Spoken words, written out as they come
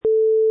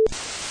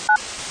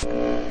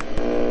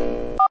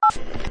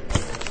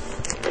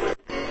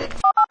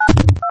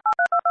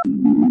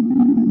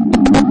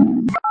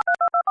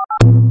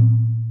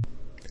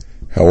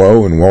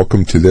Hello and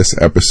welcome to this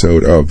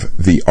episode of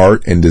The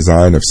Art and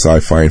Design of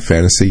Sci-Fi and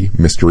Fantasy,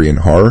 Mystery and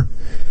Horror.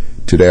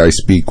 Today I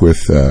speak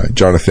with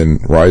Jonathan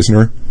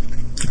Reisner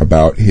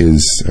about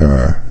his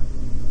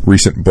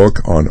recent book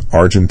on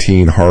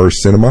Argentine horror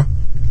cinema.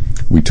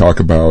 We talk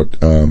about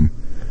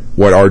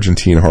what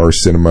Argentine horror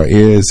cinema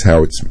is,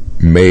 how it's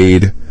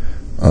made,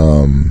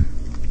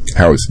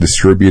 how it's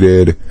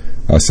distributed,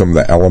 some of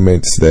the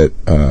elements that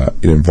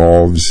it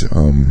involves.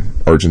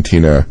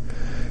 Argentina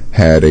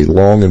had a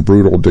long and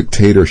brutal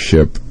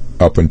dictatorship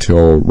up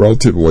until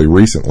relatively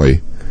recently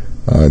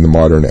in the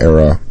modern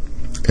era,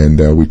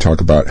 and we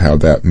talk about how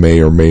that may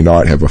or may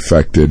not have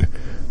affected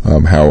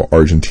how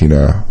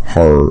Argentina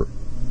horror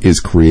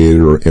is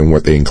created and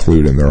what they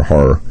include in their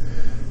horror.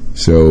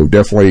 So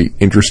definitely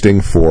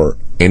interesting for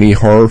any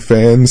horror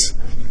fans,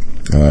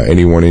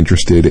 anyone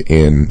interested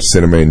in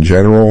cinema in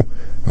general,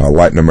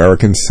 Latin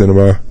American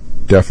cinema,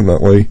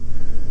 definitely.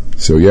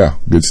 So yeah,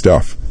 good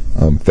stuff.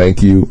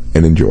 Thank you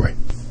and enjoy.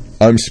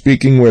 I'm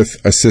speaking with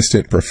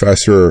Assistant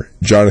Professor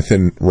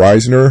Jonathan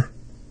Reisner,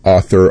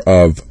 author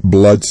of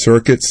Blood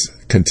Circuits,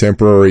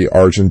 Contemporary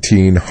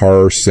Argentine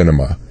Horror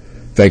Cinema.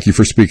 Thank you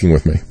for speaking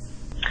with me.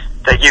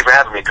 Thank you for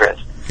having me, Chris.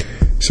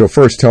 So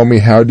first, tell me,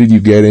 how did you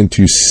get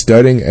into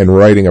studying and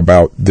writing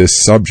about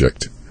this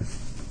subject?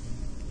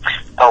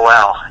 Oh,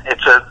 wow.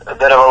 It's a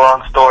bit of a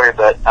long story,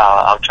 but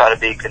I'll try to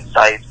be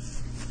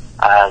concise.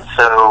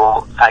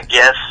 So I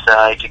guess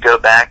if you go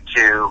back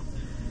to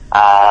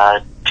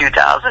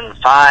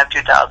 2005,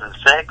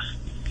 2006,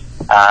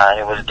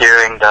 it was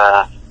during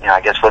the,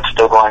 I guess what's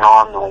still going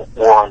on, the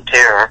War on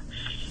Terror,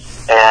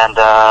 and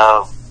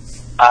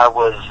I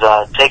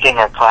was taking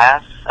a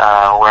class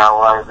where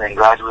I was in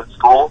graduate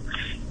school,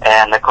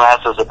 and the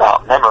class was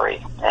about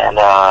memory and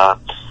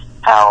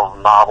how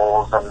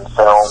novels and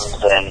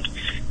films and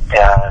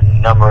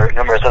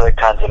numerous other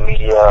kinds of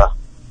media,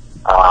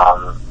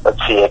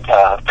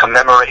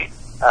 commemorate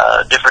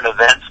different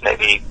events,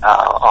 maybe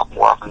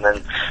more often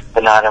than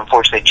not,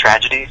 unfortunately,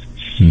 tragedies.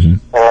 Mm-hmm.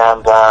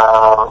 And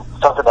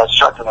something that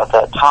struck me at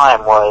that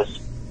time was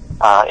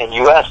in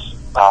U.S.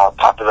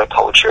 Popular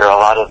culture, a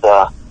lot of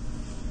the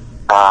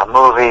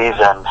movies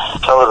and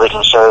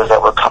television shows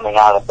that were coming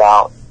out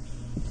about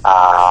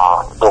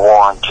the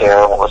War on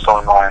Terror, what was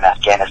going on in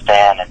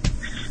Afghanistan and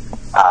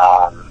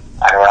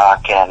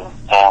Iraq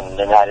and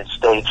the United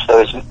States,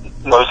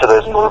 most of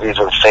those movies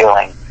were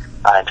failing.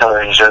 And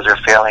television shows were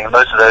failing, and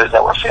most of those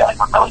that were failing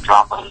were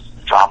melodramas,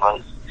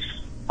 dramas.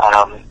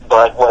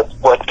 But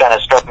what kind of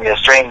struck me as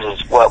strange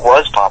is what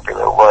was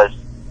popular was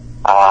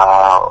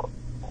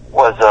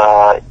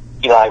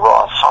Eli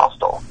Roth's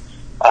Hostel,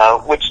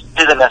 which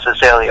isn't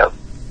necessarily a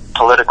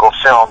political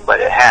film, but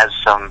it has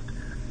some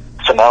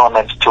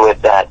elements to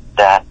it that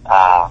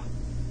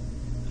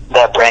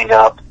bring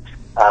up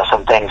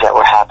some things that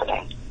were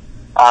happening.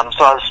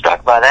 So I was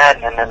struck by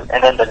that, and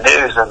then the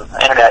news and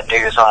internet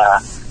news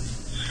on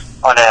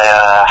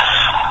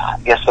I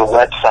guess the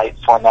website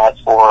format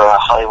for a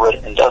Hollywood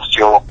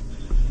industrial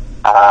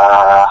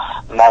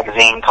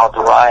magazine called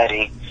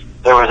Variety.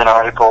 There was an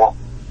article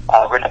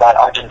written about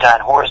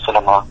Argentine horror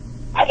cinema,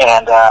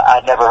 and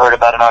I'd never heard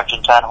about an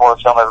Argentine horror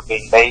film ever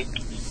being made.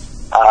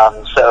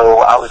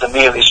 So I was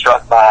immediately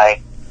struck by,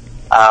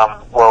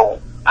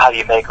 well, how do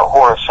you make a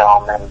horror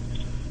film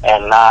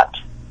and not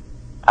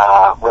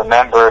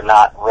remember,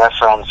 not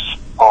reference,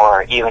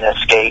 or even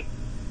escape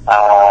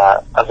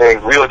a very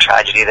real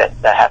tragedy that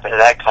happened in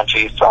that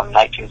country from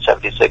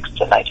 1976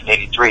 to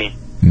 1983.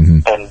 Mm-hmm.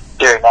 And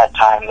during that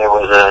time, there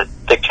was a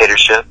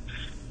dictatorship,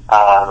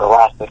 the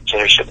last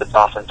dictatorship it's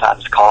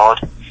oftentimes called.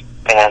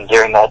 And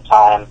during that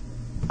time,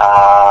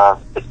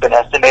 it's been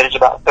estimated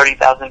about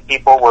 30,000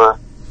 people were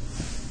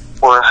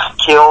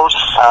killed,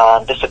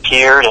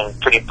 disappeared in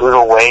pretty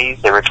brutal ways.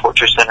 There were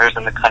torture centers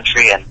in the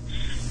country. And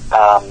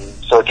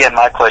so again,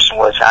 my question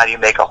was, how do you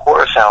make a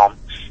horror film?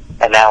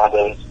 And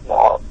nowadays,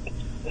 well,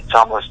 it's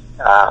almost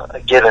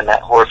a given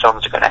that horror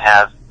films are going to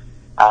have,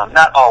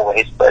 not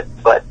always, but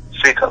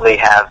frequently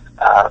have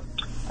a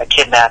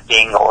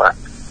kidnapping or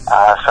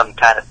some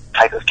kind of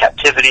type of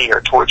captivity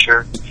or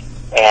torture.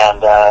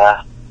 And so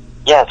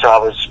I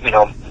was,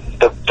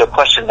 the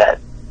question that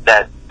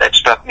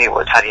struck me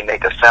was, how do you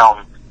make a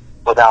film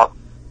without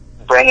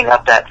bringing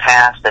up that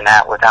past and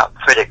that without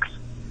critics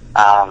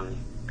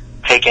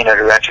taking a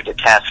director to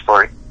task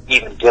for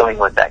even dealing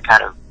with that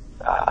kind of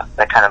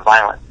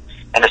violence,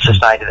 and a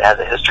society that has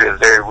a history of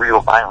very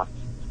real violence.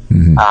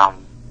 Mm-hmm.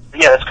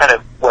 That's kind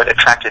of what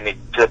attracted me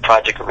to the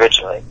project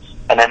originally.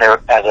 And then as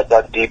I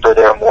dug deeper,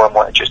 there are more and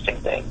more interesting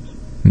things.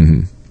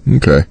 Mm-hmm.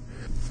 Okay.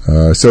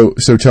 So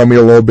tell me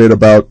a little bit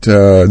about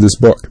this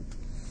book.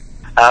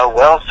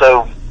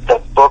 So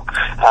the book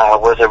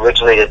was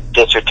originally a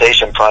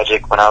dissertation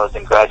project when I was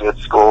in graduate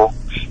school,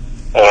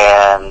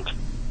 and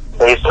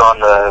based on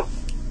the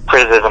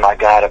criticism I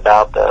got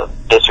about the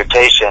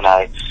dissertation,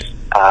 I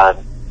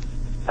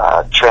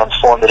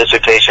transformed the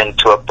dissertation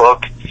to a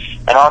book.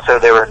 And also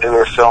there were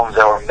newer films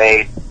that were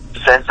made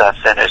since I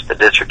finished the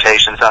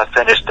dissertation. So I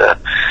finished the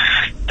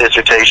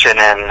dissertation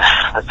in,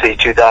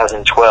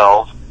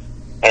 2012.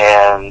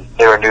 and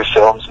there were new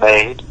films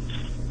made.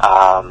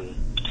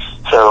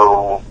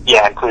 So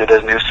yeah, included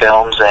those new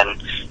films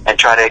and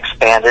try to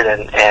expand it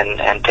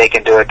and take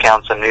into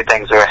account some new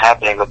things that are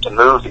happening with the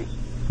movies.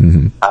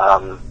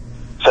 Mm-hmm.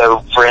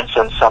 So, for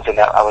instance, something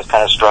that I was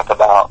kind of struck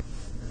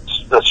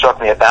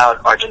me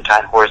about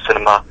Argentine horror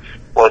cinema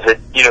was that,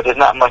 you know, there's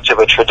not much of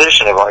a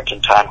tradition of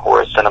Argentine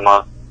horror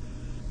cinema.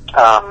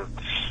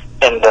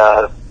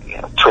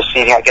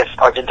 Preceding, I guess,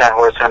 Argentine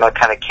horror cinema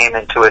kind of came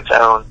into its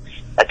own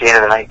at the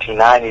end of the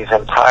 1990s,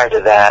 and prior to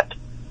that,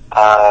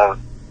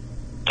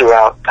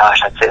 throughout,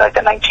 I'd say like the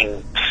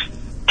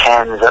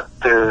 1910s up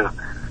through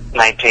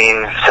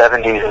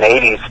 1970s and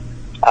 80s,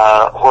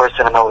 horror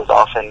cinema was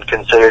often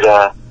considered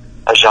a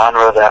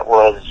genre that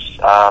was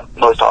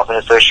most often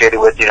associated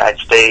with the United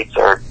States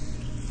or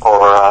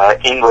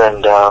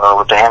England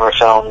with the Hammer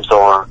films,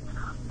 or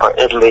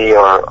Italy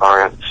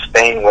or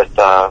Spain with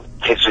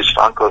Jesus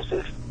Franco's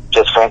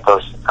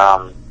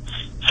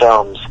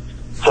films.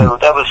 So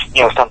that was,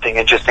 you know, something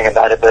interesting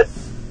about it. But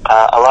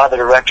a lot of the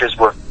directors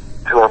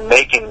who are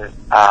making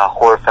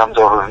horror films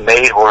or who have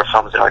made horror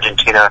films in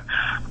Argentina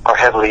are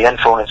heavily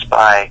influenced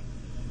by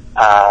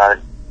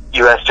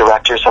U.S.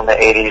 directors from the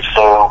 80s.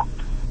 So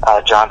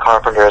John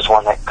Carpenter is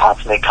one that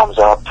constantly comes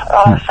up.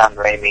 Sam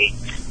Raimi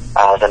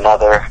is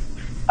another.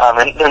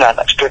 And they're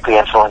not strictly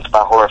influenced by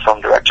horror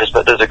film directors,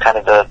 but those are kind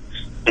of the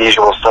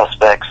usual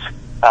suspects.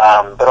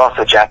 But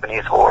also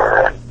Japanese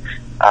horror, and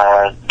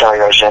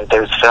Dario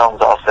Argento's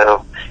films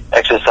also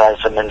exercise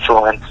some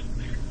influence.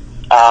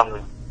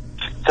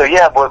 So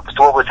yeah, what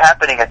was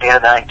happening at the end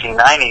of the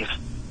 1990s,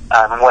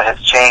 and what has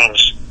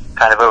changed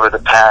kind of over the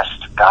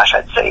past,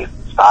 I'd say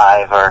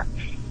 5 or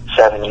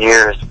 7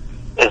 years,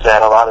 is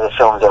that a lot of the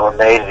films that were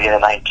made in the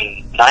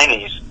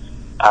 1990s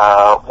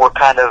were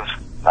kind of,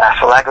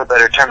 for lack of a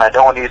better term, I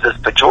don't want to use this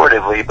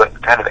pejoratively,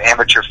 but kind of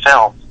amateur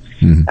films,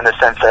 in the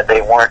sense that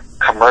they weren't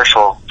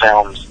commercial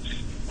films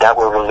that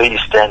were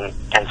released in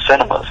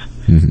cinemas.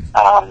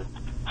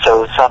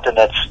 So something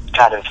that's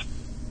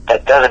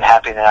that doesn't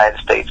happen in the United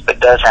States, but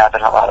does happen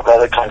in a lot of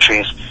other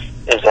countries,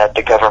 is that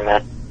the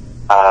government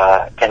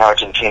in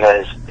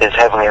Argentina is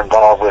heavily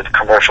involved with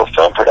commercial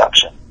film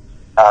production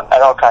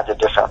at all kinds of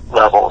different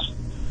levels.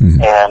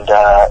 And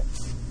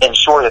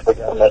ensure that the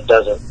government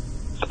doesn't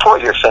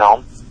support your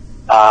film,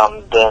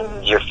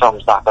 then your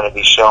film's not going to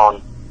be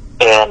shown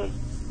in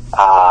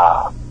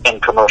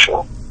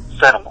commercial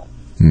cinema.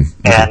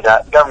 And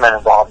government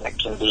involvement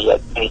can be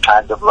at any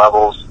kinds of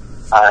levels.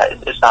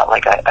 It's not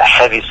like a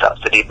heavy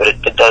subsidy, but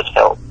it does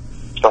help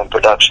film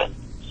production.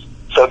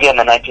 So again,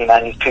 in the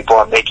 1990s, people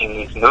are making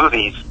these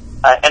movies,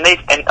 and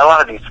a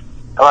lot of these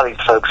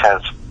folks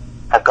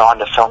have gone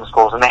to film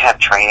schools and they have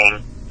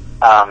training,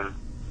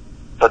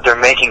 but they're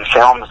making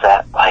films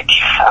that, like,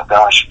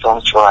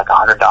 films for like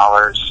 $100,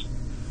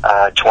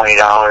 $20,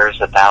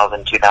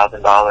 $1,000,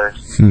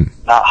 $2,000,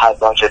 not high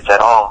budgets at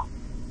all,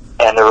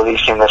 and they're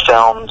releasing the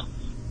films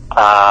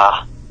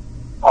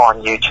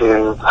on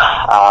YouTube,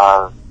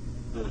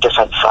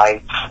 different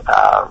sites,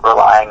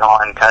 relying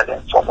on kind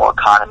of informal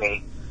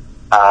economy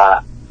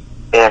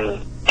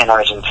in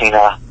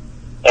Argentina,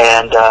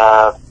 and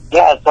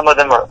some of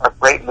them are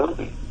great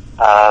movies.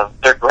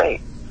 They're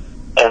great,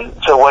 and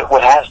so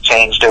what has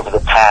changed over the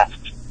past,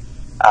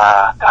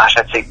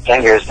 I'd say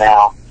 10 years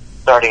now.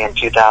 Starting in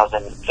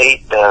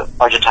 2008, the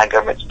Argentine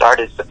government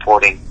started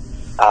supporting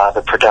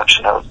the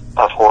production of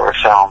horror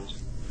films,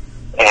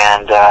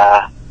 and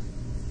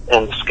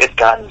it's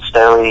gotten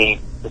steadily.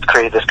 It's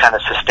created this kind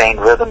of sustained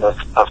rhythm of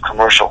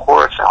commercial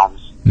horror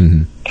films,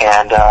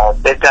 and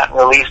they've gotten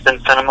released in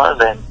cinemas,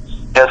 and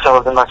some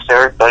of them are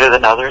fared better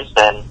than others.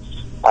 And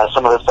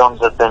some of the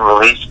films have been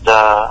released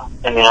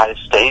in the United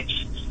States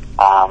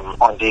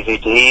on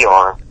DVD,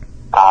 or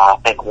I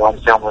think one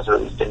film was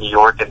released in New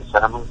York in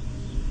cinemas.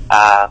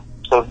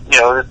 So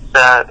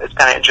it's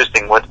kind of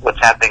interesting. What's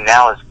happening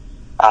now is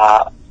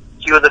a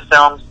few of the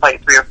films,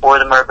 like 3 or 4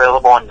 of them, are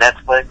available on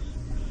Netflix.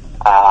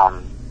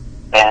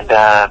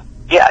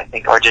 I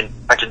think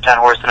Argentine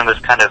horror cinema is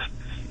kind of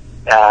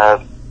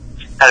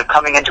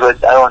coming into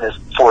its own as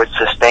for its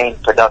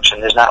sustained production.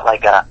 There's not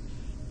like a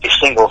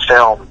single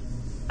film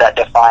that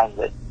defines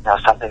it.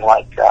 Something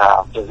like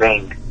The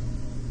Ring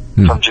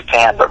from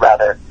Japan, but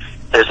rather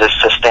there's a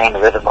sustained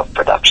rhythm of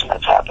production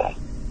that's happening.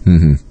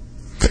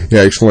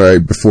 Yeah, actually,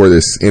 before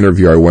this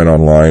interview, I went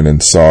online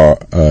and saw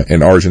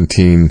an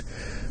Argentine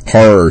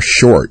horror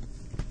short.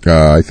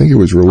 I think it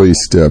was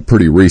released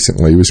pretty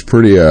recently. It was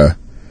pretty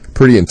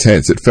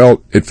intense. It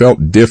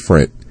felt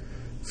different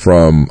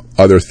from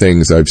other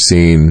things I've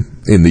seen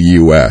in the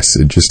U.S.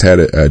 It just had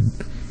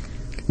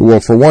well,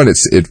 for one,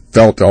 it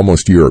felt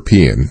almost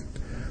European.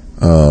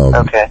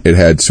 It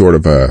had sort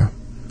of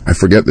I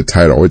forget the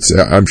title.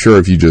 I'm sure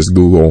if you just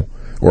Google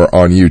or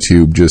on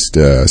YouTube, just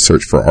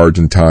search for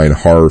Argentine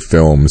horror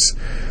films.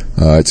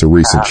 It's a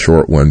recent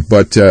short one,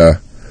 but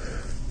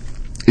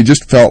it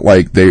just felt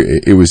like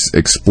it was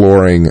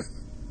exploring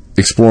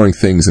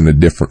things in a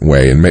different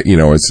way. And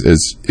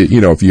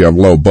if you have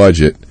low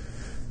budget,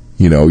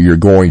 you're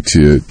going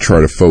to try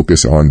to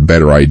focus on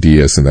better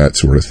ideas and that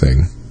sort of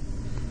thing.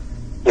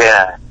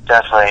 Yeah,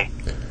 definitely.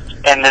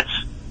 And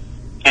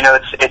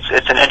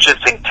it's an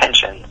interesting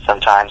tension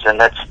sometimes,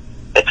 and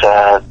it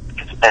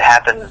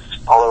happens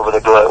all over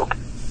the globe.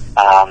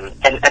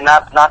 And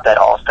not that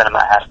all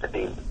cinema has to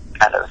be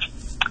kind of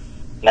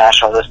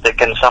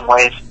nationalistic in some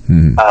ways,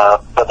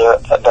 but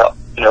the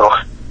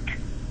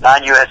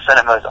non-U.S.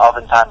 cinema is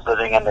oftentimes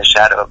living in the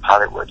shadow of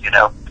Hollywood.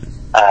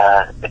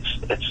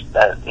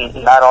 It's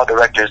not all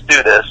directors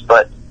do this,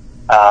 but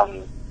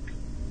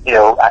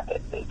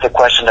it's a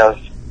question of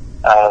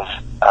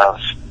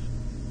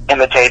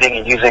imitating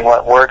and using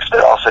what works,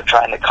 but also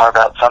trying to carve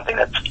out something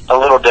that's a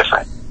little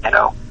different,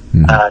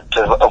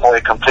 to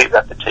avoid complete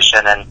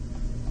repetition. And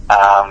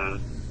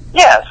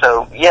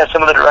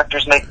some of the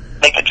directors make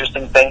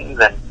interesting things,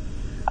 and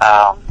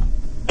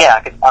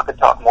I could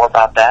talk more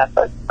about that,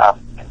 but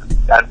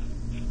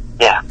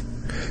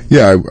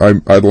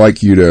I'd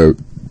like you to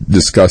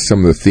discuss some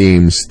of the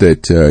themes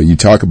that you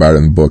talk about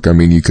in the book. I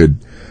mean,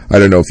 I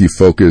don't know if you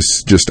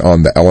focus just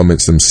on the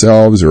elements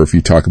themselves, or if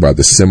you talk about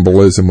the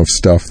symbolism of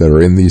stuff that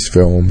are in these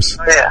films.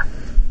 Oh,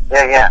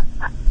 yeah.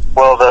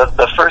 Well,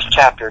 the first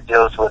chapter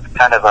deals with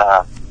kind of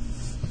an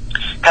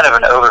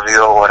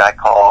overview of what I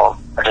call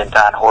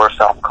Argentine horror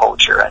film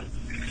culture,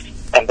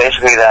 and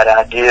basically that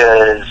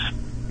idea is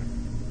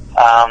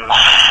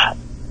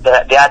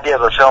the idea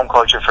of a film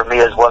culture for me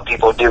is what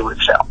people do with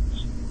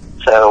films.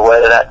 So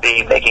whether that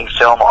be making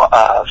film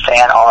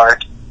fan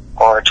art,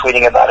 or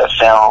tweeting about a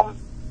film,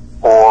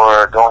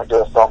 or going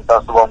to a film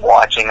festival and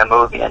watching a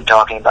movie and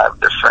talking about it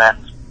with their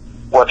friends,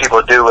 what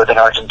people do with an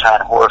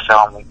Argentine horror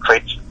film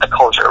creates a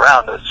culture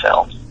around those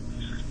films.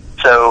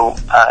 So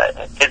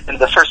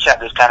the first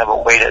chapter is kind of a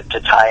way to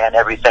tie in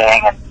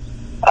everything, and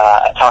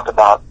I talk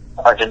about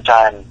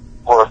Argentine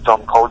horror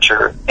film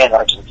culture in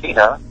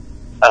Argentina,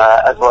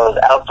 as well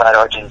as outside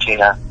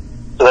Argentina.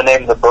 So the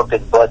name of the book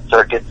is Blood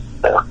Circuits.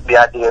 So the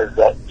idea is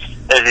that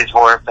there's these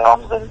horror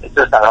films, and it's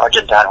just not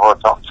Argentine horror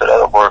films, but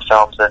other horror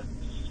films, and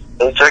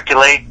they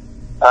circulate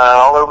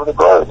all over the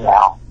globe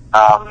now.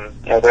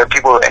 There are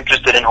people who are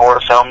interested in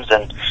horror films,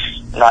 and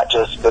not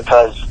just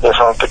because they're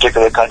from a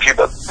particular country,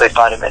 but they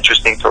find them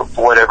interesting for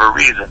whatever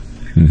reason.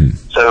 Mm-hmm.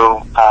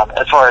 So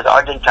as far as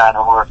Argentine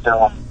horror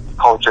film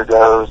culture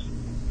goes,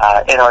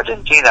 in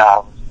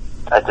Argentina,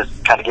 I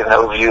just kind of give an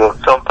overview of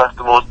film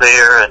festivals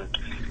there, and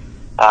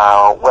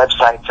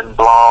websites and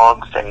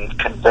blogs and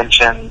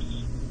conventions,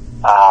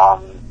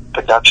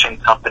 production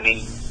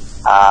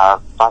companies,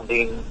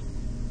 funding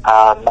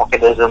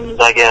mechanisms,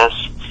 I guess,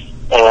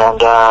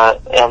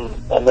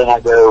 and then I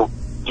go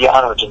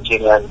beyond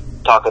Argentina and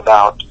talk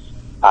about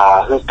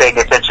who's paying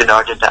attention to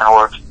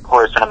Argentine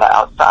horror cinema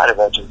outside of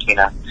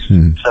Argentina.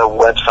 Mm-hmm. So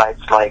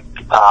websites like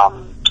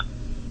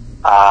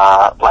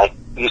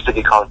used to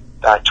be called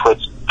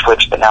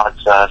Twitch, but now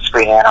it's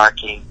Screen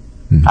Anarchy.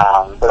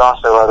 Mm-hmm. But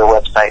also other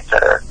websites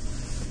that are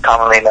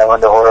commonly known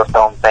to horror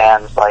film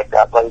fans, like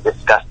Bloody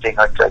Disgusting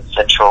or Dread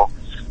Central.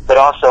 But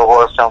also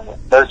horror film,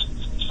 those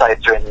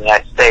sites are in the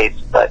United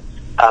States, but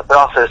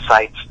also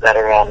sites that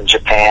are in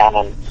Japan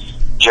and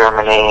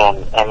Germany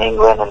and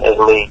England and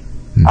Italy.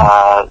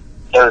 Mm-hmm.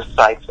 Those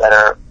sites that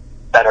are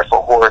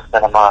for horror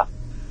cinema,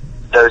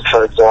 those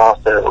folks are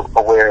also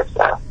aware of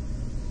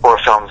horror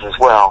films as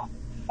well.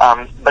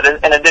 But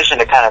in addition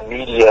to kind of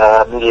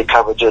media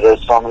coverage of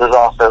those films, there's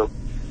also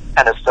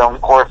kind of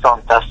horror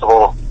film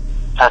festivals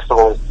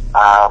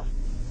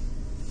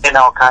in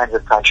all kinds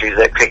of countries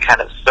that create kind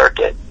of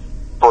circuit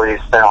for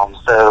these films.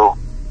 So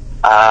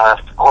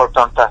horror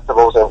film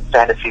festivals or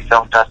fantasy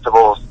film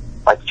festivals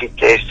like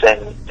Sitges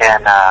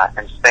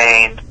in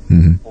Spain,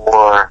 mm-hmm.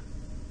 or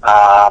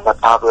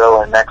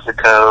Macabro in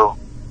Mexico.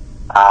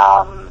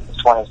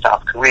 There's one in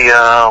South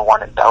Korea,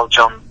 one in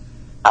Belgium.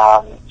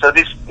 So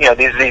these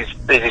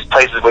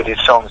places where these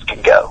films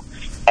can go,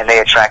 and they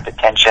attract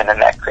attention,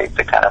 and that creates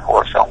a kind of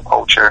horror film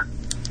culture.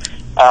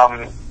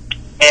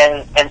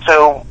 And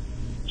so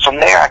from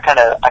there, I kind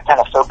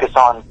of focus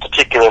on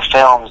particular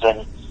films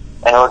and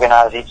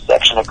organize each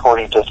section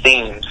according to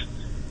themes.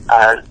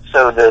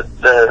 So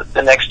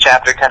the next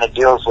chapter kind of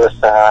deals with,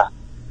 for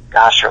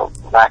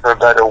lack of a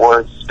better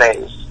word,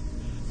 space.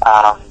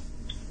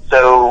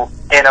 So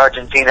in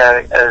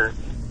Argentina,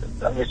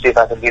 let me see if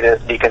I can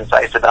be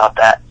concise about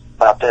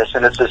this.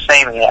 And it's the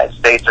same in the United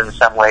States in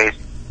some ways,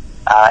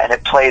 and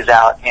it plays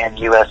out in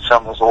U.S.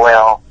 film as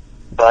well.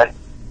 But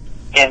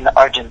in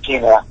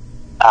Argentina,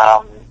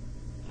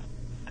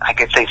 I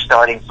could say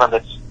starting from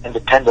its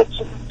independence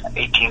in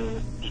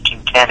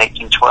 1810,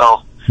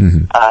 1812,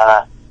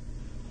 mm-hmm.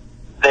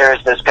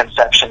 There's this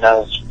conception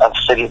of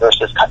city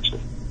versus country.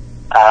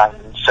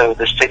 So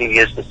the city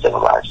is the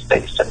civilized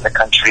space, and the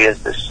country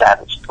is the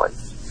savage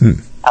place.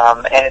 Mm.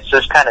 And it's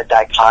this kind of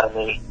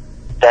dichotomy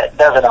that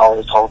doesn't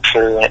always hold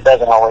true, and it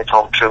doesn't always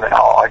hold true in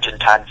all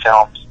Argentine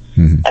films.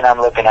 Mm-hmm. And I'm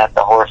looking at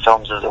the horror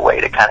films as a way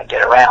to kind of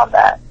get around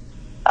that.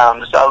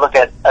 So I look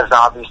at a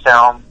zombie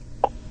film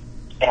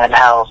and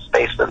how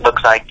space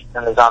looks like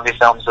in the zombie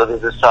film. So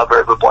there's a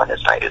suburb of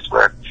Buenos Aires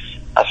where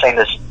a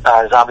famous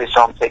zombie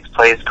film takes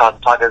place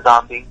called Plaga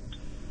Zombie,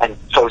 and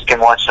folks can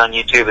watch it on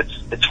YouTube.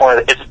 It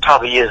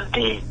probably is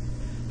the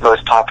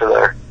most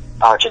popular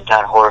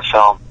Argentine horror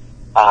film.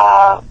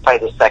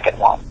 Probably the second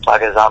one,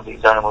 Plaga Zombie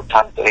Zona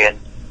Mutante, and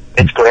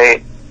it's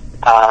great.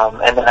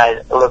 And then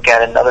I look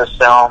at another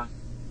film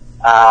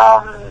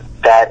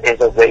that is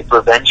a rape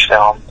revenge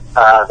film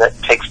that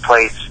takes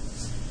place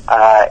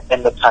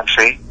in the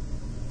country,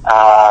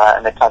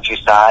 in the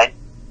countryside,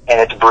 and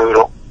it's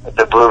brutal. It's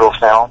a brutal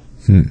film.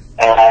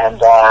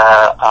 And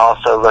I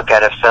also look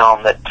at a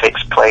film that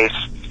takes place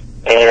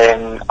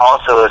in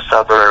also a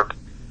suburb.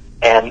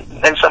 And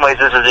in some ways,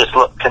 this is just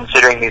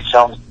considering these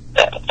films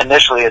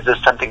initially as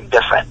just something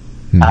different.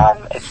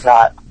 It's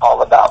not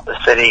all about the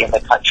city and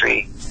the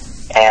country,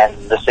 and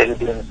the city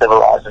being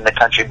civilized and the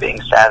country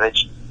being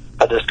savage,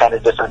 but there's kind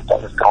of different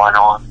things going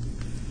on.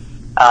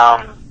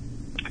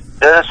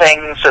 The other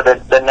thing, so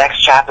the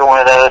next chapter, one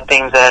of the other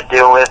things that I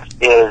deal with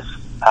is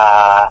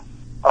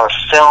are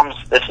films.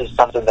 This is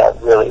something that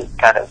really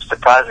kind of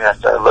surprised me. I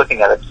started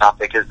looking at this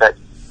topic, is that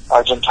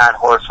Argentine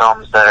horror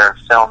films that are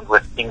filmed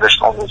with English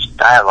language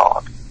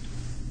dialogue.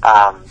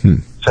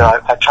 So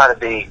I try to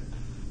be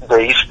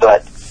brief,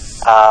 but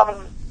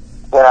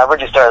when I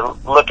really started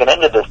looking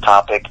into this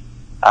topic,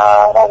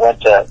 I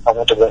went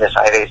to Buenos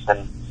Aires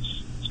and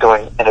was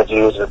doing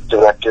interviews with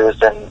directors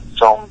and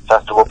film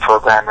festival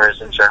programmers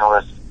and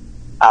journalists,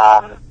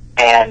 and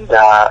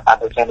I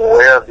became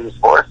aware of these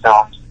horror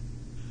films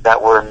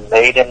that were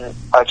made in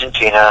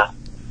Argentina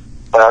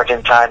by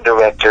Argentine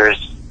directors,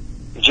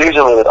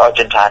 usually with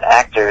Argentine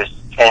actors,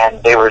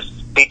 and they were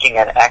speaking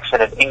an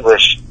accent of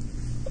English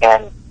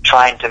and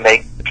trying to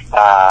make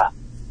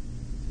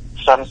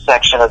some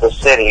section of the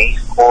city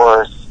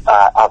or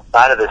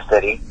outside of the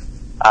city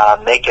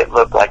make it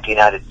look like the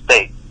United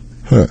States.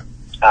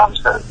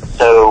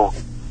 So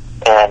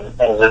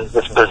there's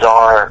this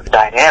bizarre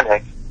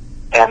dynamic,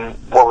 and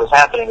what was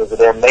happening is that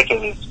they're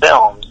making these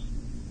films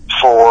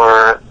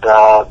for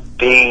the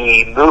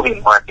B movie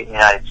market in the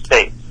United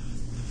States.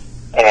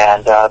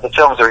 And the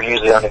films were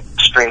usually on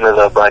extremely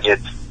low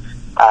budgets,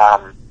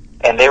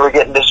 and they were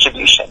getting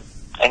distribution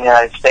in the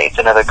United States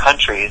and other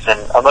countries, and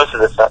a lot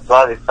of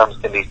these films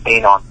can be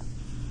seen on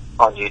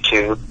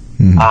YouTube.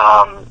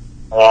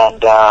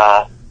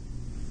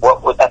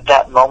 What was at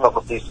that moment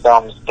with these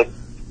films, the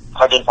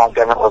Argentine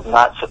government was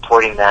not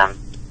supporting them,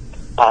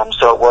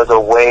 so it was a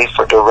way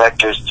for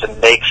directors to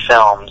make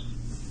films,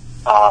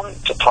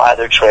 to ply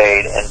their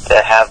trade and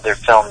to have their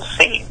films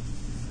seen.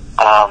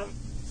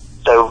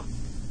 So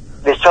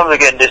these films are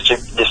getting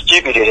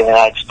distributed in the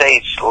United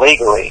States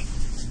legally,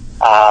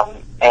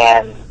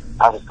 and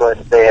I was going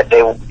to say that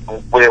they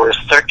were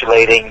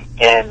circulating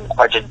in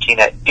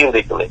Argentina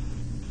illegally.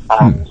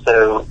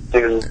 So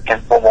through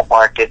informal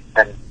markets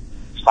and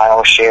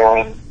file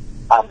sharing,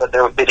 but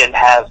they didn't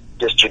have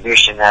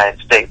distribution in the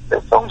United States.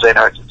 The films in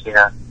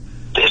Argentina,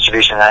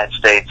 distribution in the United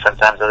States,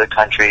 sometimes other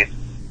countries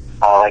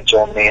like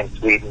Germany and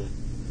Sweden,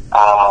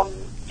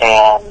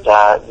 and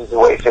there's a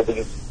way for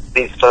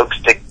these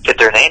folks to get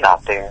their name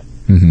out there.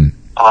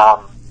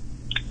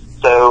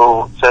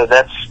 So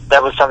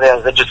that was something that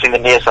was interesting to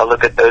me as I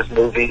look at those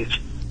movies,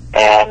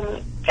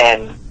 and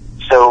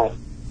so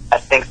I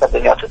think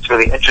something else that's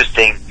really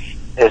interesting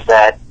is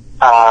that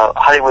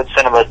Hollywood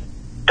cinema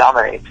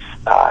dominates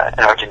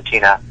in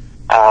Argentina.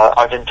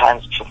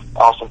 Argentines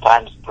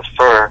oftentimes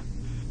prefer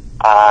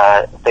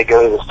they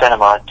go to the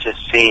cinema to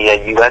see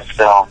a U.S.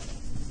 film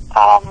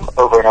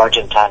over an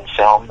Argentine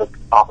film. But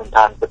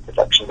oftentimes the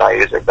production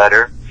values are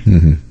better.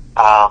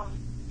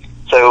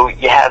 So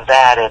you have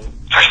that, and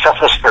for some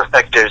of those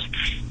directors,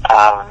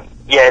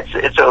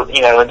 it's a,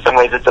 in some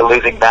ways it's a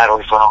losing battle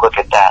if you want to look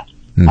at that.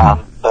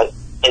 But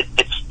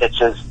it's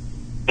just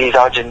these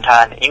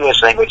Argentine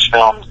English language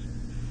films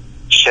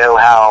show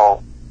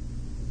how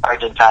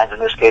Argentines, in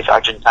this case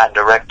Argentine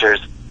directors,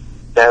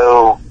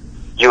 know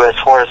U.S.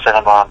 horror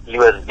cinema,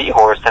 U.S. B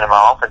horror cinema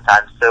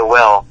oftentimes so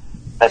well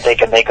that they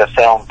can make a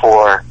film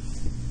for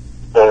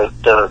the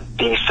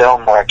B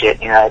film market in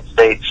the United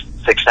States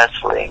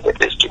successfully and get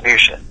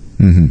distribution.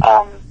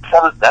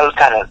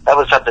 That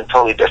was something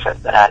totally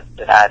different than I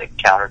had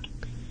encountered.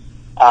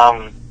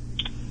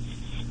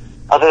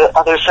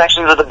 Other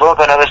sections of the book,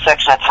 another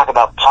section I talk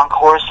about punk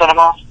horror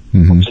cinema,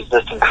 which is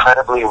this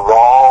incredibly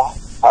raw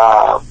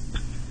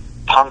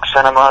punk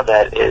cinema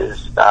that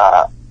is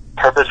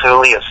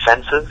purposefully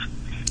offensive,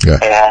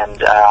 and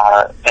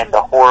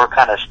the horror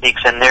kind of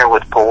sneaks in there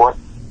with gore.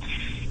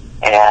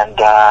 And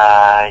so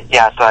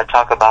I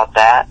talk about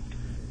that.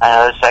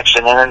 Another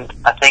section, and then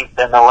I think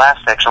then the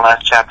last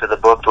chapter of the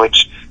book,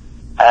 which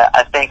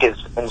I think is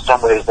in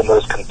some ways the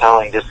most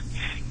compelling, just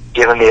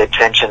giving the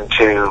attention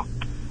to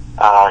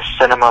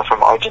cinema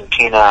from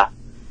Argentina.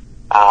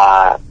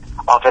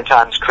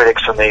 Oftentimes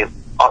critics from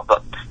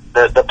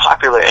the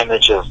popular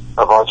image of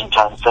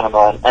Argentine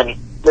cinema, and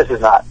this is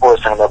not horror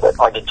cinema, but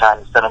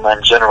Argentine cinema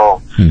in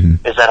general,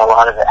 is that a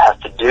lot of it has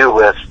to do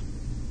with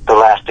the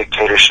last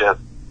dictatorship,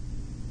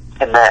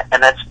 and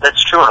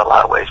that's true in a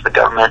lot of ways. The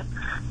government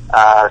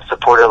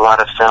supported a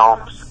lot of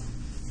films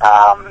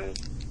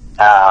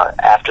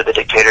after the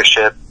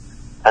dictatorship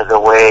as a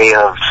way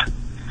of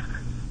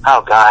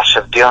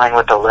dealing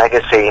with the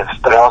legacy,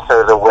 but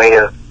also as a way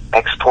of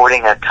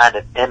exporting a kind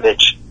of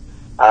image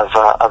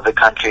of the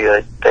country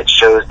that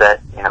shows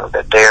that, you know,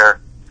 that they're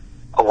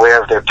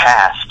aware of their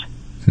past,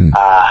 and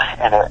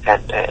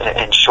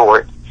in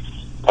short.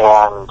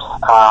 And,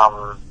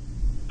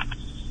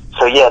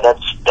 so yeah,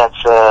 that's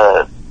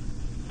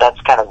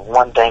kind of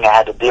one thing I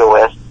had to deal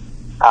with.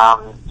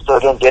 So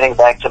again, getting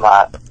back to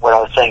what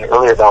I was saying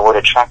earlier about what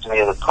attracted me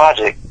to the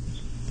project,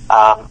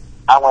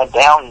 I went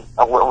down,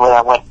 when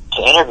I went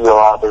to interview a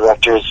lot of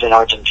directors in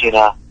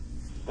Argentina,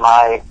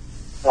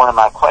 one of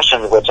my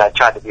questions, which I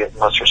tried to be as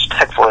most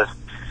respectful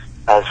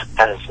as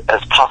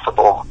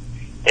possible,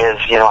 is,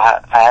 you know,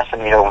 I asked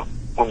them, you know,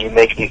 when you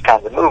make these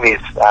kinds of movies,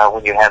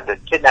 when you have the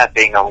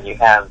kidnapping or when you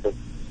have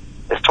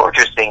this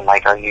torture scene,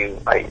 like,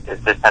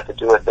 does this have to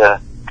do with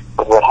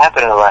what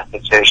happened in the last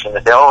situation?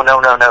 They say, oh, no,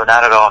 not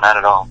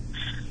at all.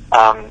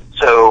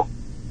 So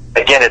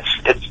again,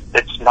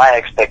 it's my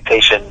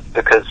expectation,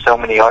 because so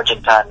many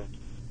Argentine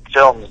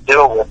films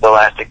deal with the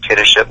last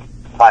dictatorship.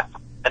 My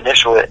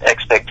initial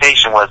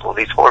expectation was, well,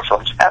 these horror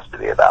films have to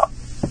be about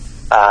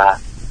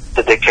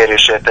the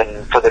dictatorship,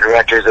 and for the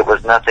directors, it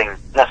was nothing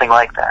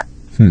like that.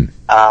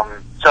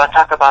 So I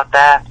talk about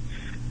that,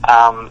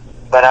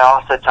 but I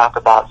also talk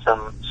about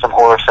some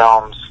horror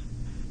films,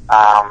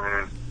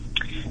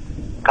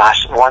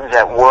 ones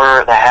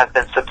that have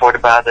been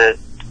supported by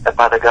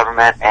the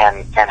government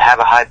and have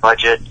a high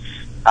budget,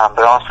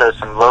 but also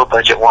some low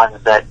budget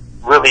ones that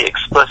really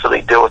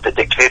explicitly deal with the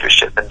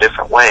dictatorship in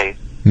different ways.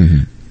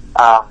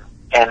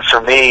 And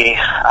for me,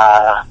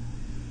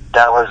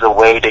 that was a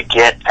way to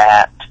get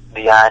at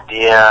the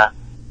idea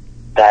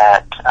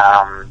that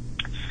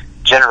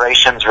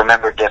generations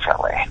remember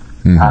differently.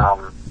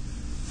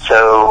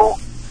 So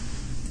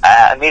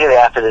immediately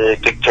after the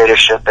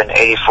dictatorship in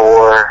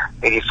 84,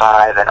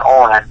 85, and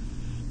on,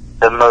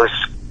 the most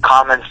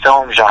common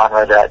film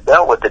genre that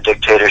dealt with the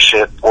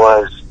dictatorship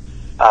was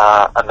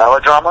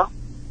melodramas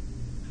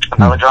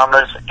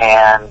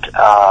and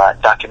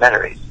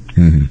documentaries.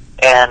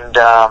 And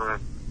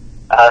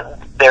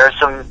there are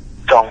some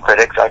film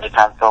critics,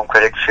 Argentine film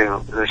critics,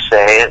 who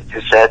said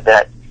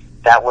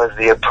that was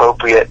the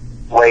appropriate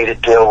way to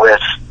deal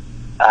with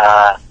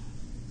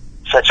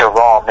such a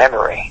raw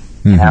memory.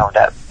 You know,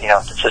 that, you know,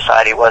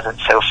 society wasn't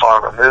so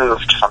far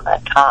removed from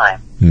that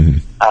time,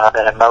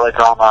 that a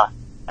melodrama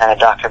and a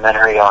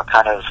documentary are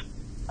kind of,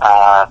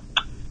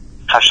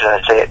 how should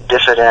I say it,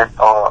 diffident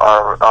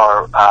or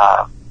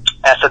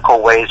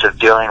ethical ways of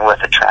dealing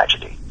with a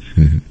tragedy.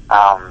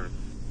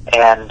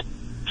 And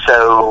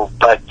so,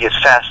 but you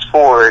fast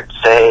forward,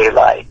 say,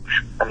 like,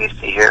 let me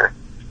see here,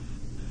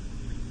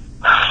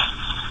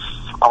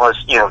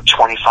 almost,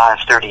 25,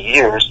 30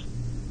 years,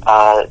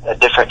 a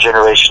different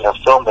generation of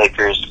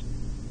filmmakers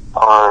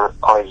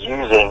are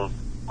using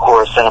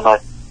horror cinema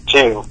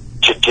to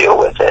deal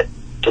with it,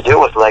 to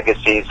deal with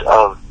legacies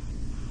of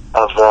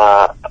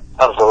the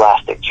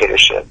last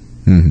dictatorship.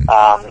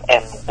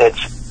 And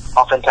it's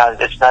oftentimes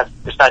it's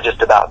not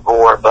just about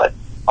gore, but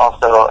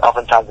also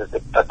oftentimes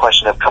it's a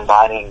question of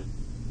combining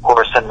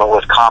horror cinema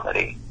with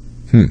comedy.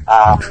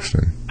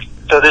 Interesting.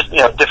 So there's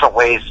different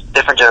ways,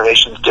 different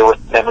generations deal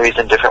with memories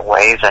in different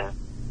ways, and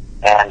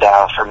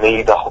for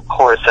me, the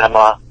horror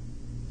cinema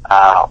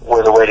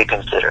was a way to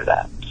consider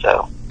that.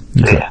 So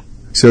yeah.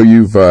 So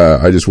you've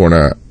I just want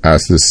to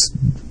ask this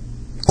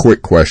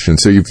quick question.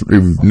 So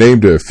you've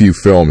named a few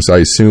films. I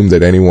assume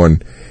that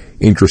anyone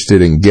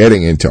interested in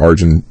getting into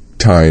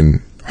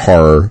Argentine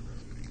horror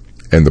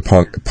and the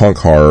punk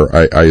horror,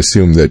 I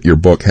assume that your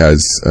book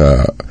has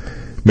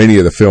many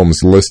of the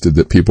films listed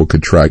that people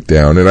could track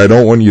down. And I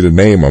don't want you to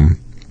name them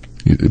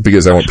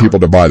because I want people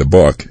to buy the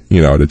book,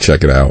 to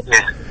check it out.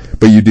 Yeah.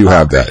 But you do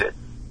have that.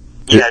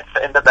 Yeah,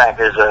 in the back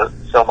there's a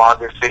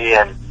filmography,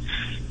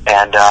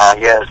 and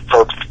as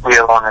folks read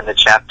along in the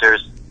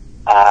chapters,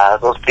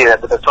 they'll see that.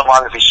 But the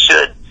filmography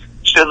should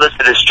list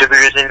the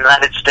distributors in the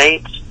United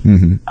States.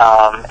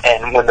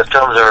 And when the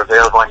films are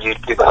available on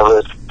YouTube, I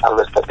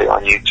list that they're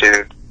on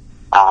YouTube.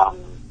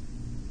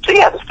 So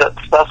yeah, the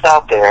stuff's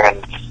out there,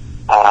 and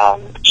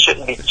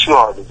shouldn't be too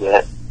hard to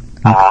get.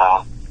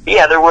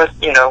 Yeah, there was,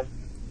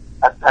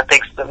 I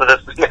think some of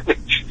this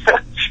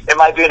it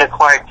might be an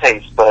acquired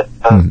taste, but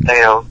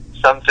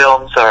some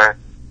films are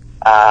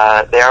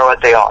they are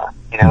what they are.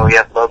 We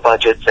have low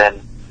budgets,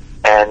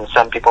 and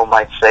some people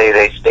might say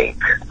they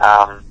stink.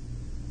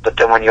 But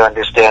then when you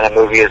understand a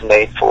movie is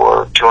made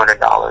for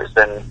 $200,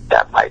 then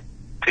that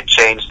could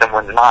change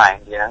someone's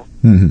mind.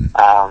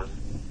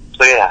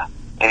 So yeah.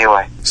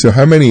 Anyway. So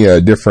how many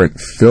different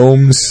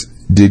films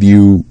did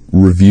you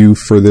review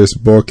for this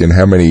book, and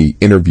how many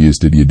interviews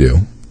did you do,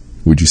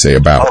 would you say,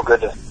 about? Oh,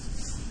 goodness.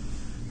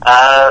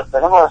 The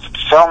number of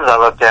films I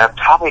looked at,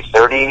 probably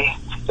 30,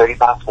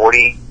 35,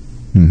 40.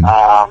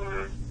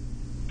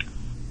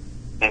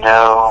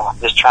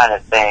 Just trying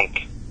to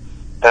think.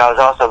 But I was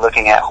also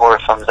looking at horror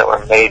films that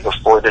were made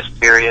before this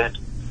period.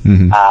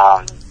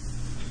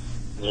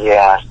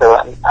 Yeah,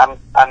 so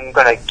I'm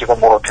going to give a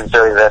more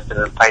conservative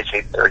estimate, probably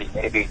say 30,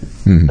 maybe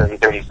 30,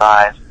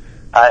 35.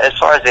 As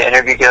far as the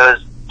interview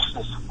goes,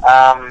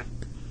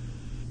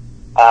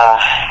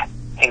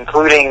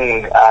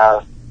 including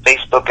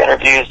Facebook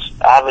interviews,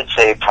 I would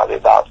say probably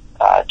about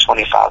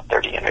 25,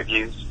 30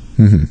 interviews.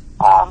 Mm-hmm.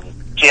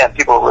 Yeah,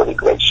 people were really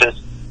gracious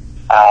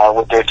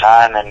with their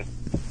time and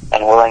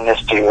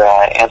willingness to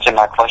answer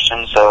my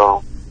questions.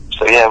 So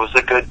yeah, it was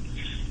a good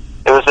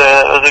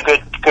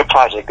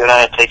project, good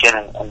undertaking,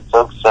 and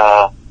folks who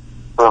are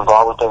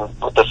involved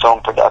with the film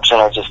production,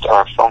 or just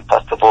our film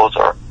festivals,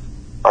 or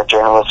our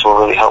journalists were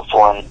really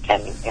helpful in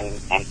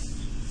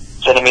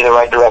sending me the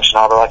right direction.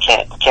 Although I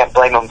can't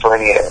blame them for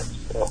any errors.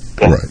 So,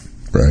 yeah.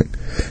 Right.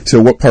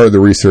 So, what part of the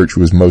research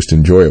was most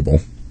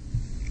enjoyable?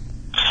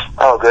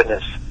 Oh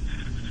goodness.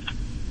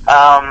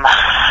 Oh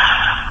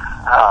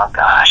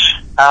gosh.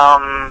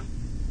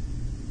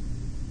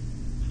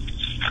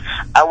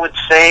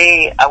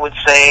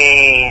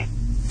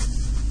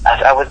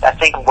 I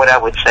think what I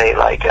would say,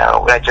 like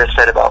what I just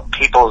said about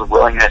people's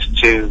willingness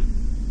to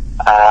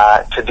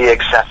be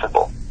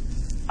accessible.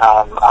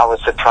 I was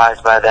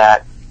surprised by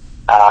that.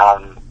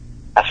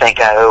 I think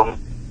I owe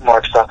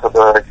Mark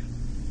Zuckerberg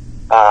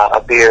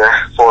a beer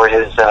for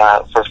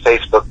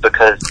Facebook,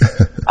 because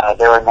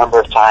there were a number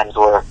of times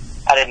where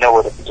I didn't know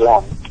where to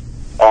begin,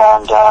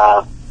 and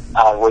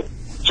I would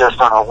just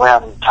on a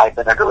whim type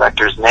in a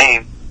director's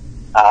name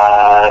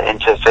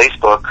into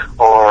Facebook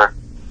or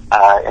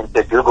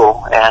into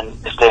Google, and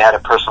if they had a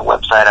personal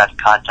website, I'd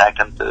contact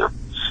them through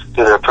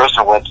their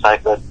personal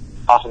website. But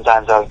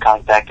oftentimes I would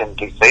contact them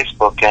through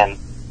Facebook, and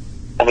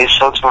these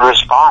folks would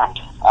respond,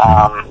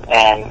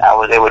 and I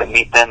was able to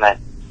meet them at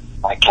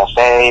like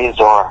cafes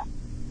or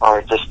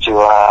just to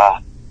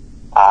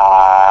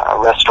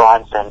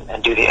restaurants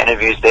and do the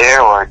interviews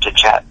there, or to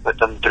chat with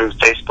them through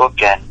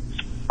Facebook. And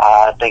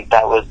I think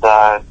that was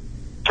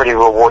pretty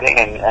rewarding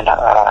and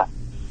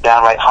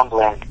downright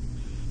humbling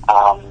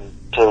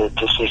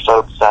to see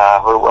folks who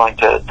are willing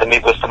to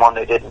meet with someone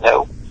they didn't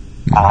know.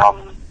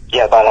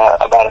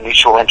 About a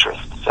mutual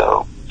interest.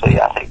 So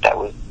yeah, I think that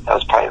was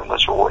probably the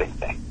most rewarding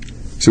thing.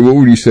 So what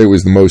would you say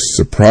was the most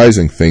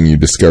surprising thing you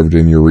discovered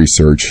in your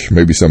research?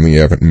 Maybe something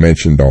you haven't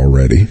mentioned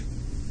already.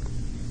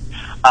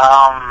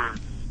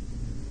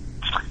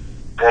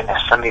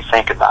 Goodness, let me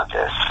think about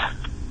this.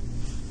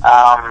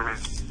 I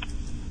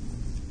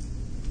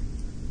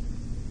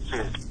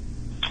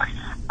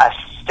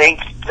think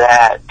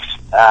that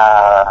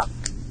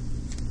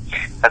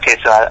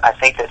I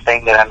think the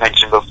thing that I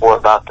mentioned before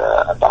about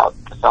the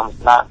films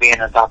not being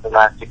about the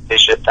last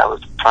bishop, that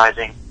was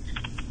surprising.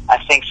 I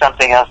think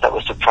something else that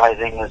was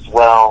surprising as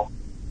well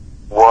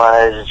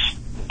was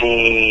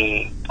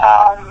the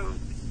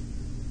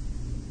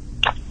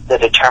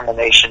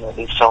determination of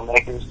these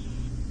filmmakers.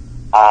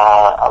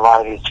 A lot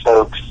of these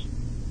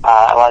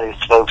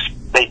folks,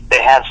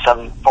 they have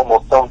some formal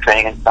film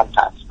training and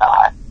sometimes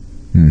not.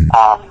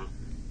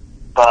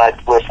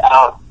 But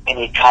without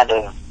any kind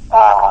of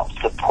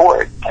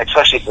support,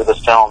 especially for the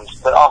films,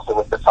 but also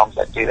with the films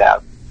that do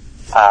have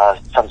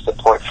some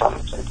support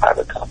from some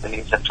private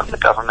companies and from the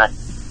government.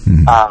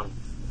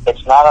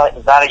 It's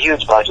not a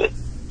huge budget,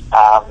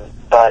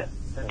 but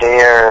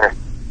their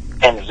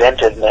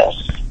inventiveness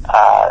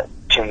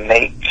to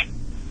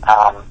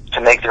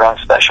make their own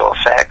special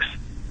effects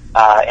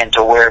and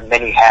to wear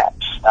many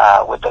hats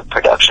with the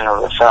production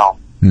of the film.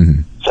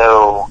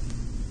 So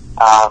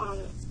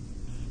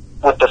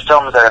with the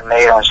films that are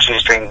made on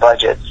shoestring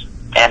budgets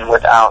and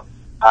without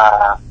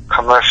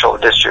commercial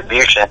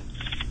distribution,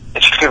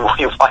 if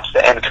you watch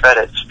the end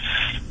credits,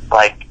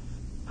 like,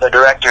 the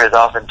director is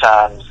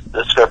oftentimes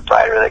the script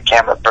writer, the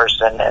camera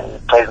person,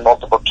 and plays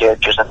multiple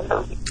characters in the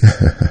movie.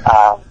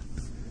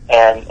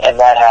 And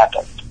that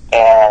happens.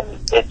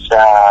 And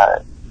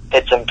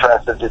it's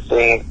impressive to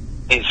see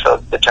these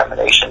folks'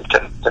 determination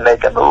to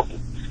make a movie.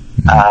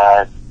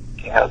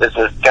 This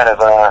is kind of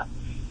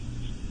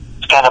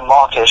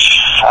mawkish,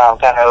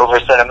 kind of over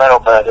sentimental,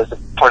 but there's a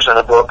portion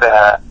of the book,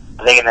 I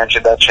think in the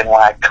introduction, where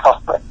I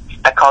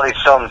call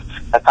these films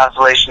a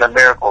constellation of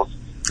miracles,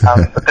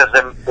 because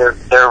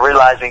they're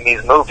realizing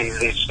these movies,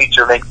 these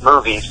feature-length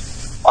movies,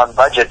 on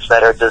budgets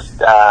that are just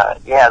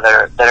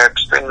that are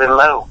extremely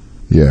low.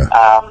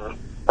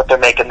 But they're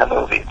making the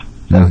movies.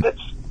 So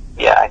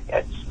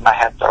my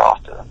hats are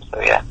off to them. So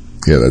yeah.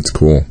 Yeah, that's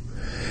cool.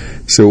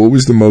 So what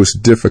was the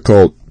most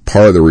difficult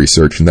part of the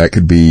research? And that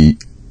could be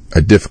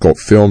a difficult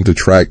film to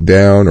track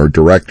down, or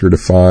director to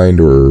find,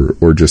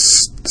 or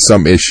just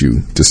some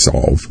issue to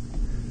solve.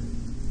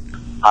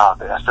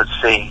 Let's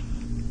see.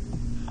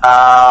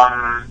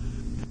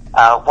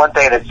 One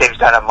thing that seems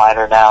kind of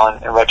minor now,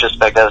 in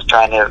retrospect, I was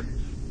trying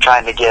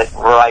to get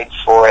rights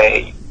for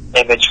a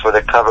image for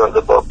the cover of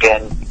the book,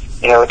 and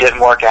it didn't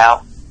work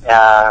out.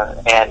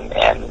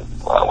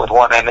 With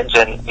one image,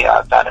 and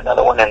I found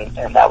another one,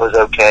 and that was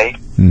okay.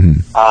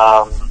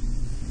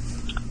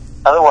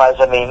 Otherwise,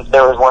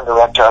 there was one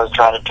director I was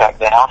trying to track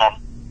down, and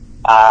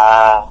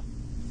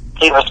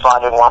he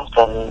responded once,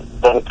 and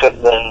then he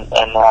couldn't,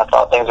 and I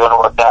thought things were going to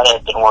work out, and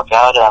it didn't work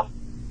out.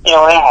 It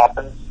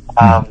happens.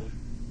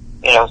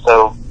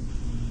 So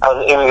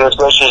he was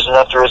gracious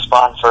enough to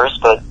respond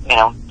first, but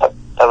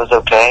that was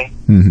okay.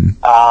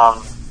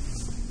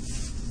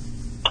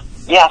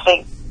 I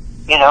think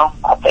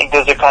I think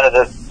those are kind of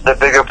the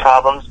bigger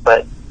problems,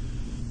 but,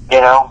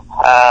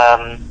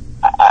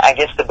 I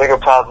guess the bigger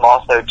problem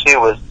also, too,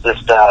 was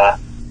just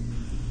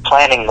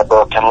planning the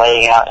book and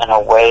laying out in a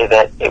way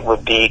that it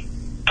would be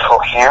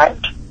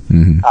coherent.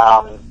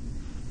 Mm-hmm.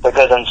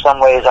 Because in some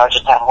ways,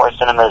 Argentine horror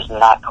cinema is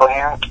not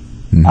coherent.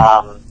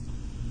 Mm-hmm.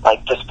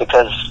 Just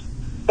because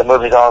the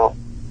movies all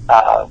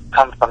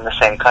come from the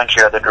same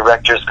country, or the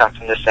directors come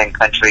from the same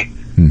country,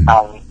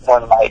 mm-hmm.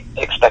 One might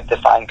expect to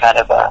find kind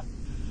of a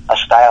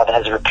style that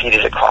has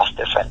repeated across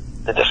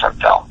the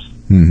different films.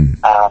 Mm-hmm.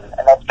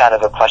 And that's kind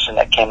of a question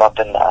that came up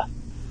in the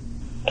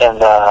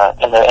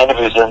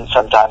interviews, and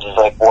sometimes is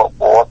like,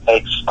 what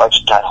makes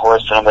Argentine horror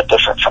cinema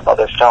different from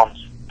other films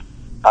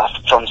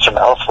from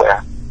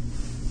elsewhere?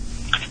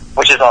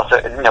 Which is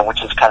also,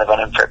 which is kind of an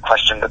unfair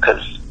question,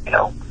 because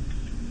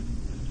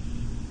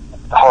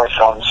horror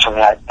films from the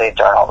United States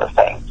aren't all the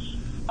same.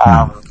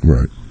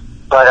 Right.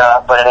 But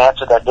an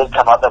answer that did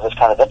come up that was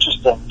kind of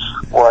interesting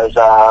was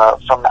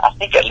from, I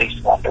think, at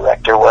least one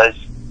director, was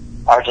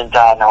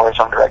Argentine horror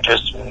film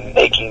directors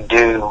making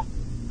do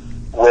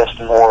with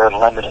more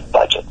limited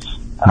budgets.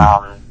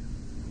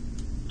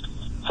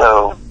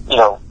 So,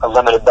 a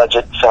limited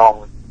budget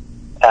film,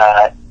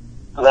 a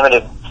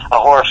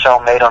horror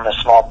film made on a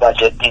small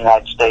budget in the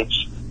United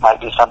States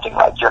might be something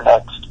like Your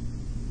Next,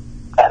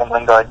 Adam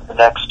Wingard, The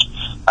Next,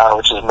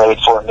 which is made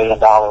for $1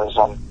 million,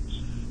 and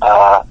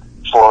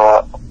for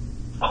a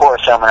horror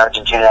film in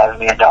Argentina at $1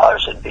 million,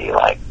 it'd be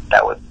like,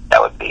 that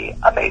would be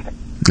amazing.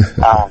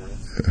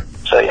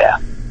 So yeah.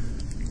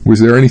 Was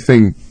there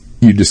anything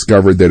you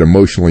discovered that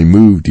emotionally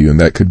moved you, and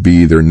that could be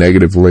either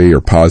negatively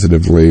or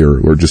positively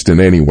or just in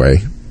any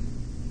way?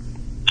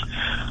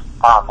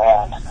 Oh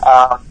man,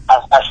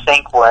 I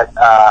think what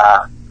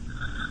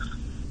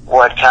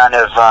kind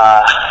of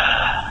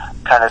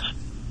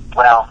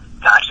well,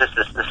 gosh, this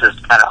is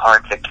kind of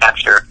hard to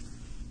capture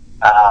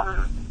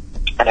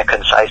in a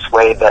concise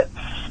way, but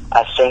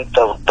I think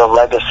the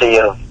legacy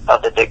of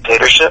the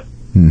dictatorship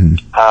mm-hmm.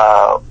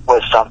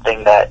 Was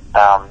something that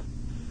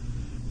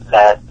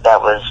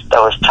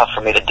was tough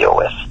for me to deal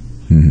with,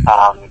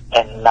 mm-hmm.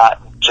 And not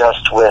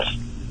just with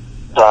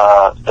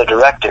the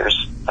directors.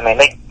 I mean,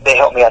 they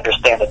help me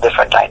understand the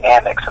different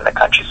dynamics in the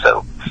country.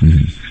 So,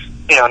 mm-hmm.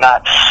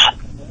 Not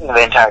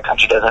the entire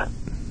country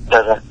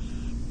doesn't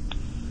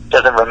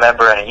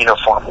remember in a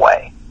uniform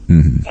way.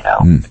 Mm-hmm.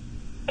 Mm-hmm.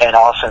 And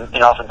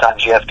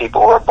oftentimes you have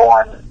people who are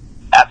born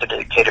after the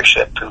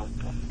dictatorship who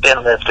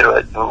didn't live through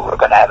it, who are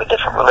going to have a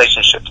different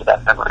relationship to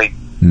that memory.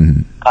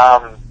 Mm-hmm.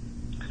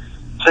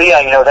 So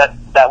yeah,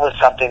 that was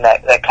something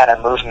that kind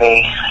of moved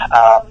me.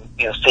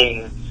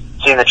 Seeing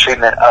the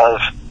treatment of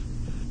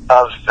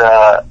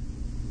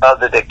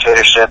the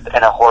dictatorship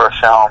in a horror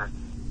film,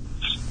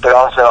 but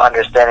also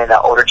understanding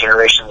that older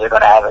generations are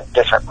going to have a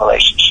different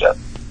relationship.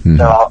 Mm-hmm.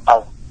 So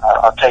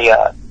I'll tell you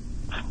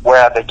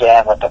where I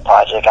began with the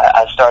project.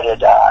 I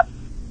started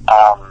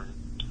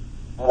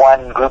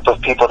one group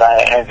of people that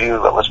I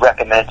interviewed, that was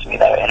recommended to me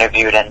that I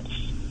interviewed, and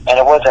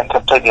it wasn't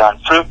completely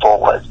unfruitful,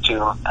 was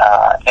to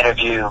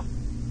interview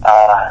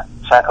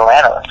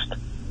psychoanalysts.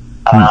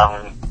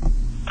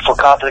 For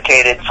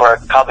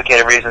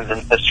complicated reasons in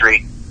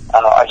history,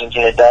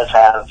 Argentina does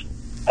have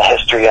a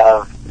history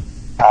of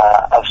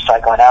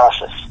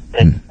psychoanalysis,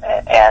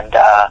 and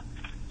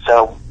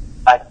so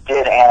I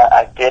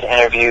did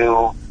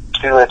interview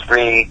 2 or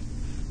 3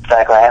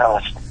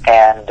 psychoanalysts,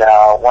 and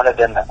one of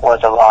them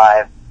was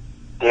alive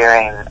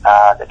during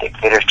the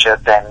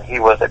dictatorship, and he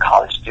was a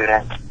college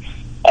student.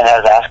 And I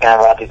was asking him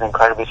about these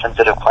incredibly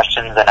sensitive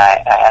questions, and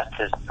I asked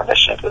his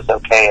permission if it was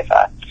okay if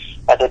I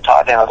did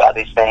talk to him about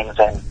these things,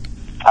 and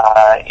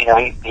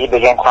he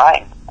began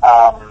crying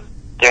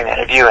during the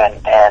interview,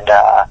 and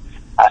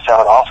I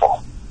felt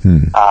awful.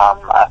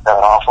 I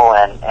felt awful,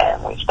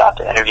 and we stopped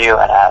the interview,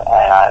 and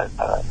I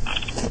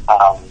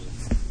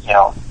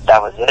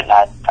that was it.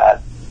 And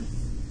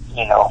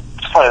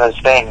it's one of those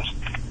things.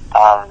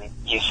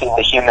 You see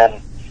the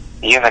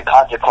human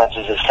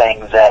consequences of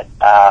things that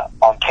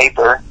on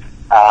paper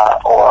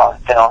or on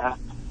film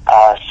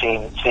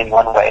seem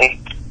one way,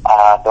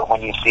 but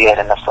when you see it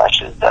in the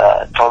flesh, is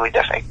totally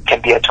different.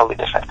 Can be a totally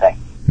different thing.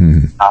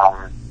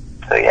 Mm-hmm.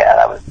 So yeah,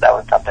 that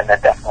was something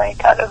that definitely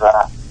kind of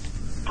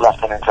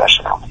left an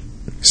impression on me.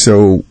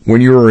 So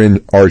when you were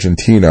in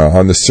Argentina,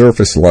 on the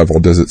surface level,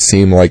 does it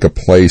seem like a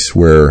place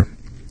where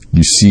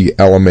you see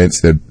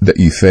elements that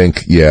you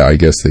think, yeah, I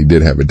guess they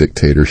did have a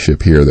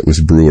dictatorship here that was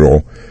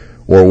brutal?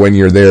 Or when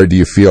you're there, do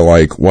you feel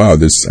like, wow,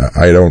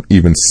 I don't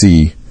even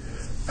see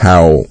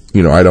how,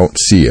 I don't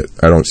see it.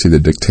 I don't see the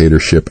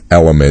dictatorship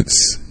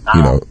elements,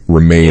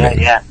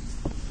 remaining.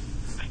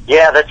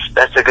 Yeah,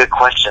 that's a good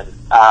question.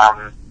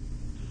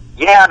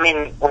 I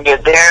mean, when you're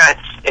there,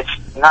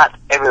 it's not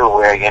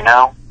everywhere,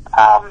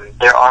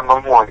 there are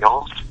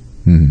memorials,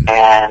 mm-hmm.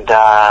 and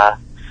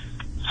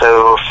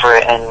so for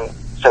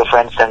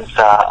instance,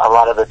 a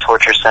lot of the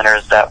torture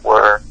centers that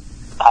were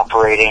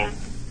operating,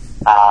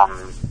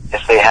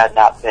 if they had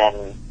not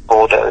been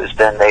bulldozed,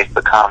 then they've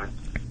become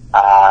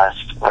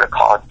what are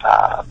called,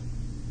 I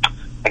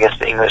guess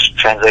the English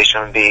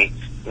translation would be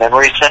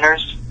memory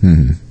centers,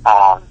 Mm-hmm.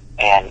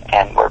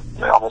 And we're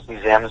almost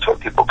museums where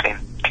people can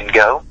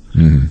go.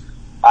 Mm-hmm.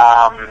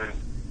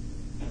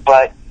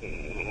 But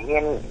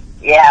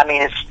yeah, I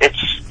mean,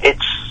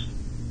 it's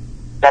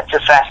that's a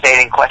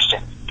fascinating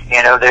question.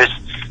 You know,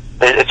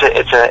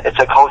 it's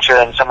a culture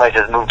that in some ways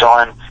has moved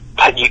on,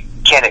 but you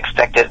can't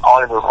expect it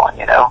all to move on.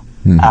 You know,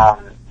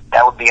 Mm-hmm.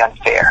 that would be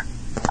unfair.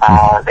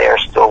 There are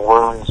still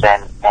wounds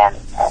and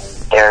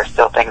there are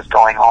still things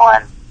going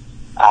on,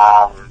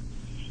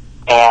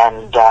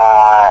 and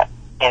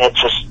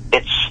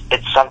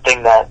it's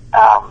something that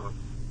I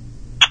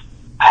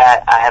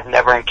have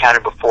never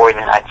encountered before in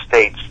the United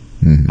States,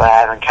 Mm-hmm. but I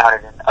have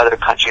encountered in other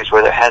countries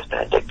where there has been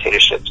a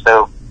dictatorship.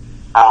 So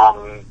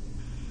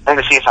let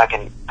me see if I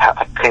can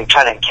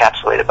try to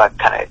encapsulate it by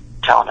kind of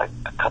telling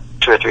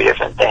two or three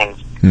different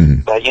things.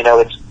 Mm-hmm. But you know,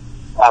 it's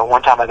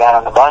one time I got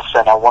on the bus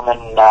and a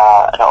woman,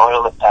 an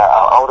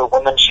older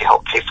woman, she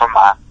helped pay for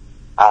my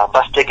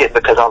bus ticket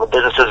because all the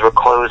businesses were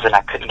closed and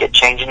I couldn't get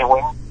change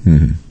anywhere.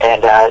 Mm-hmm.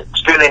 And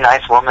extremely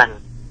nice woman,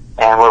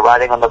 and we're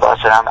riding on the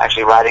bus, and I'm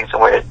actually riding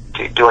somewhere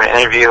to do an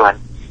interview,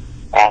 and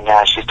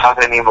she's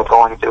talking to me, and we're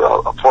going through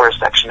a forest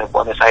section of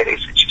Buenos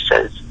Aires, and she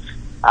says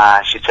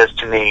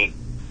to me,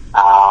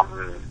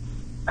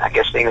 I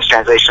guess the English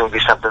translation would be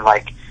something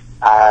like,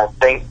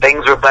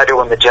 things were better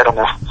when the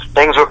gentlemen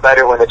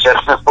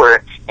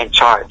were in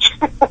charge.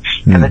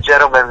 And the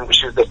gentlemen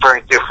she was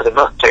referring to were the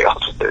military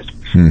officers.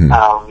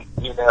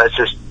 Mm-hmm. You know, it's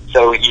just,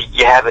 so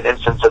you have an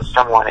instance of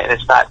someone, and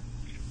it's not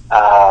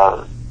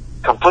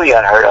completely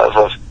unheard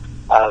of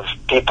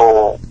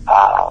people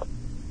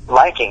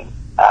liking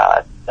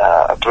a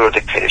brutal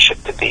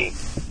dictatorship to be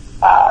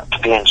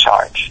in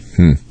charge.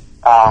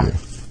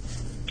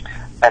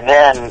 And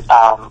then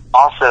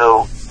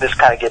also this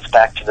kind of gets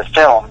back to the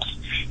films,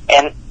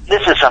 and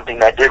this is something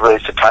that did really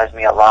surprise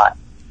me a lot,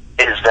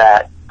 is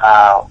that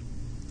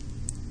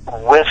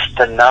with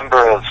the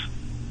number of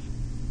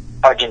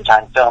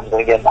Argentine films,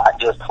 and again, not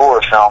just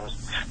horror films,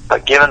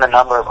 but given the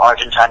number of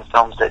Argentine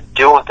films that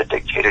deal with the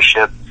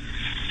dictatorship,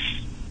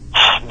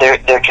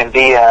 there can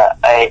be a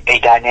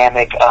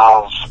dynamic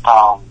of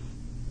how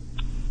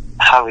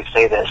do we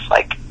say this,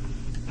 like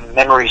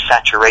memory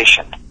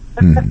saturation.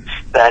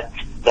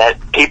 that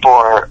people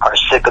are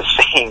sick of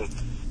seeing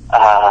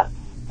the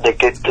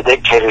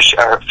dictatorship,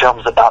 or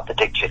films about the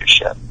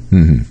dictatorship.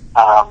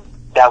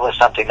 That was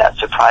something that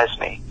surprised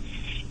me.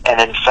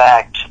 And in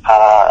fact,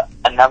 a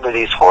number of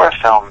these horror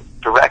film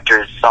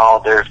directors saw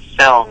their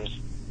films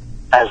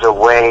as a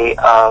way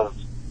of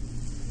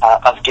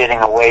getting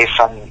away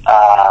from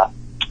a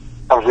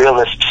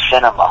realist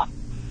cinema,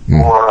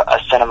 or a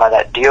cinema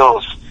that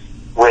deals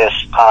with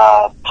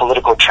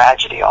political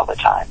tragedy all the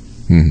time.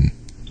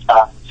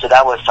 So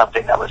that was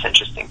something that was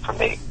interesting for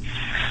me.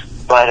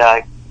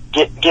 But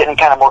getting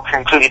kind of more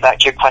concluding back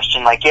to your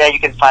question, like, yeah, you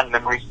can find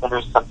memory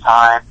centers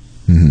sometimes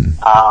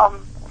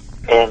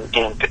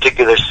in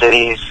particular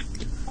cities.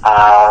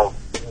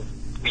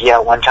 Yeah,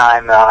 one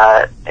time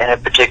in a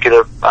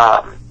particular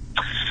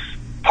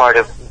part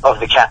of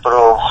the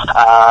capital,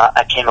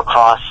 I came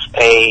across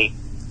an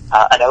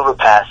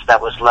overpass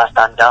that was left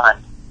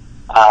undone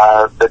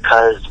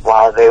because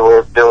while they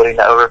were building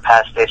the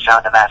overpass, they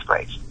found a mass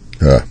grave.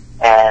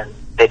 And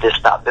they just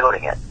stopped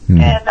building it.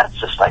 And that's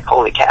just like,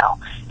 holy cow.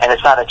 And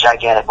it's not a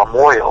gigantic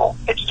memorial,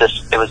 it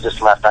was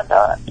just left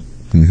undone.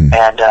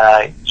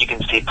 And you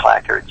can see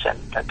placards and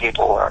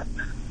people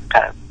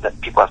have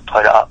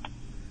put up.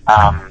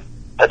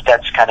 But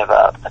that's kind of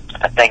a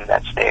thing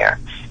that's there.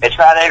 It's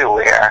not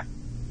everywhere,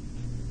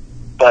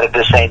 but at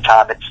the same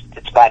time,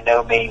 it's by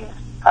no means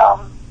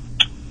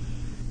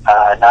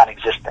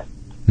non-existent.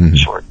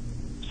 Short.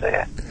 So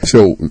yeah.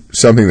 So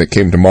something that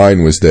came to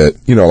mind was that,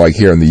 you know, like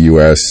here in the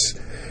U.S.,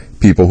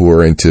 people who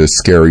are into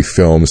scary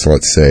films,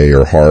 let's say,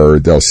 or horror,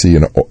 they'll see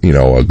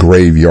a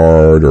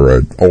graveyard or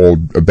an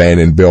old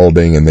abandoned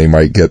building, and they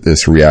might get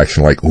this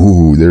reaction like,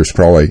 ooh, there's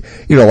probably,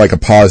 you know, like a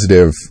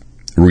positive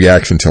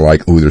reaction to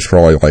like, ooh, there's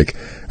probably like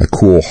a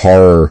cool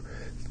horror,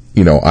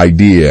 you know,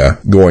 idea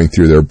going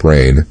through their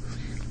brain.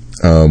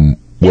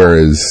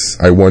 Whereas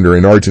I wonder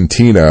in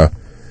Argentina,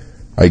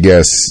 I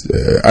guess,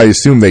 I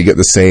assume they get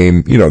the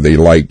same, you know, they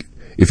like,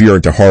 if you're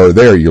into horror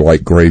there, you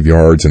like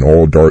graveyards and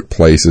old dark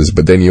places,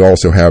 but then you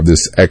also have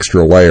this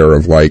extra layer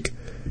of like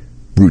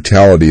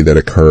brutality that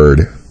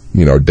occurred,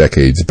 you know,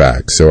 decades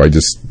back. So I'm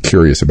just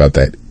curious about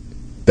that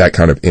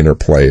kind of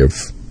interplay of,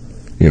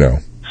 you know.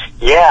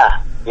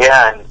 Yeah,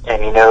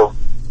 and you know,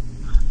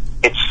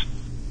 it's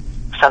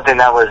something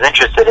that I was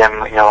interested in.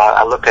 You know,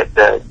 I look at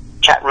the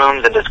chat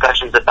rooms and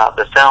discussions about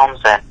the films,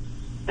 and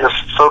you know,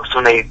 folks,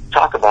 when they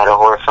talk about a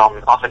horror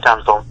film,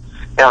 oftentimes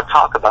they don't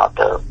talk about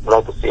the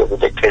legacy of the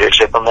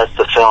dictatorship unless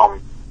the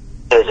film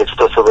is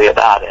explicitly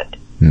about it.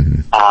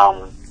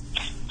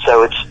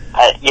 So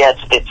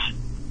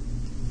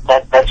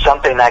that's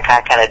something that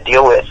I kind of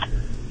deal with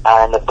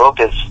in the book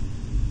is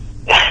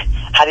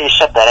how do you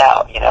shut that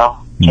out? You know,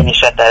 can you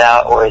shut that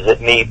out, or is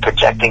it me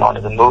projecting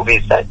onto the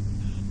movies that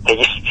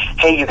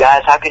hey, you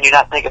guys, how can you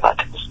not think about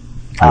this?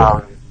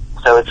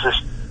 So it's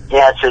just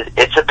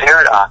it's a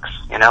paradox,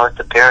 You know, it's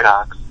a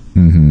paradox.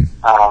 Mm-hmm.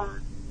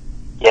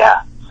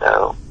 Yeah.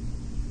 So,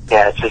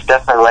 yeah, it's just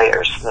definitely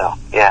layers. So,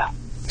 yeah.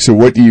 So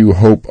what do you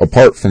hope,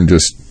 apart from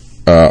just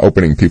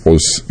opening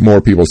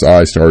more people's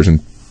eyes to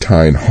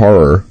Argentine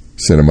horror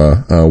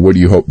cinema, what do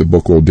you hope the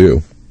book will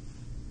do?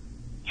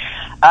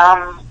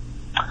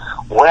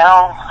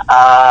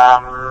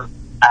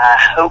 I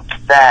hope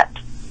that,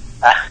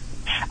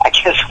 I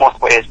guess one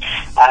way is,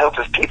 I hope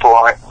if people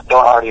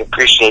don't already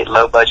appreciate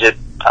low-budget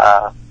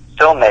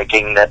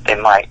filmmaking, that they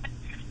might.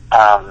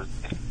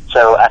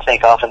 So I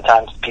think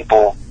oftentimes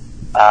people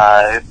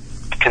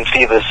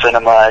conceive of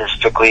cinema as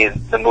strictly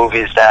the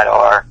movies that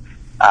are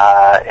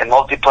in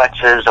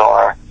multiplexes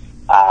or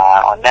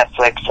on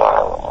Netflix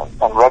or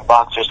on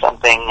Redbox or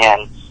something,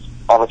 and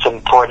it's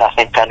important, I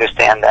think, to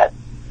understand that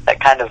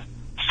kind of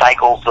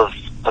cycles of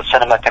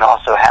cinema can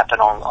also happen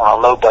on a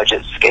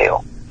low-budget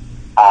scale.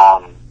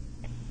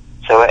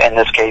 So in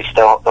this case,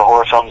 the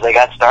horror films, they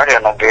got started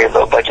on a very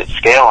low-budget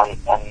scale,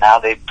 and now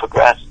they've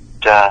progressed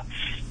to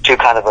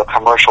kind of a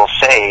commercial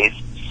phase,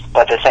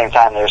 but at the same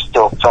time, there's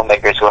still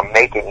filmmakers who are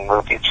making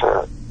movies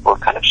for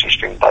kind of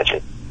shoestring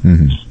budget.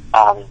 Mm-hmm.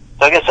 So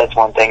I guess that's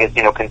one thing is,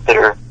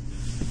 consider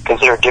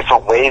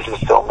different ways of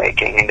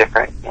filmmaking and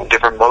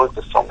different modes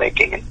of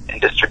filmmaking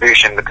and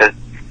distribution, because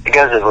it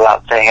goes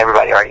without saying,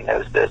 everybody already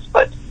knows this,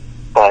 but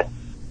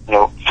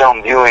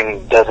film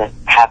viewing doesn't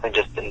happen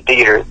just in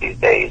theaters these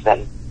days,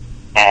 and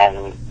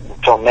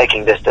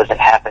filmmaking just doesn't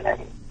happen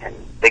in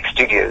big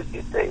studios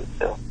these days.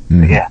 So,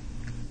 mm-hmm. Yeah.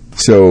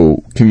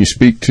 So, can you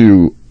speak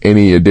to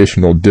any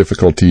additional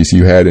difficulties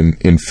you had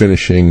in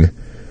finishing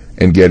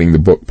and getting the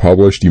book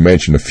published? You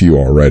mentioned a few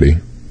already.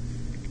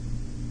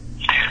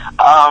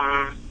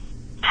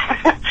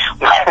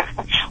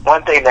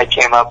 One thing that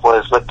came up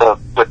was with the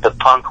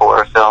punk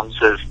horror films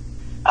is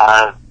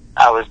I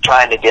was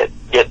trying to get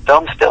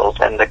film stills,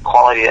 and the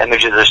quality of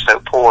images are so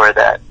poor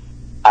that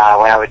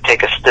when I would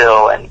take a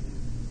still and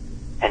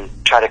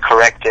try to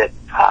correct it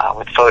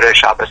with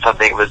Photoshop or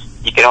something,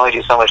 you can only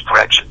do so much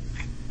correction.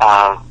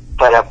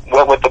 But I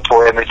went with the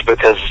poor image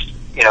because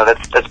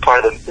that's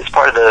part of the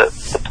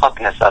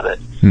punkness of it.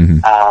 Mm-hmm.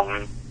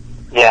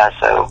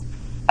 So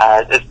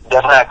it's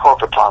definitely not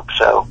corporate punk.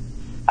 So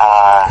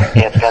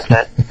it's got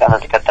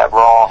that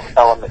raw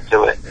element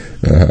to it.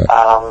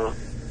 Uh-huh.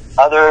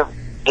 Other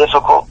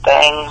difficult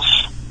things,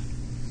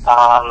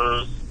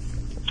 I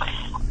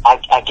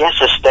guess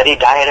a steady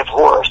diet of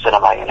horror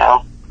cinema.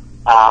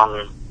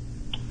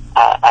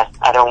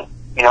 I don't,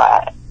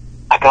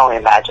 I can only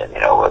imagine,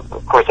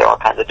 of course there are all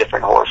kinds of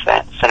different horror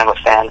cinema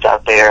fans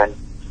out there, and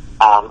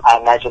I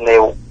imagine they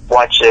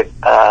watch a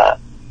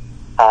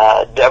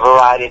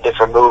variety of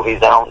different movies.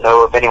 I don't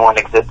know if anyone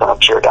exists on a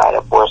pure diet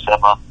of horror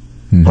cinema,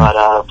 mm-hmm. but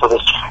for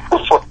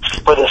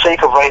the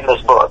sake of writing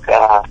this book,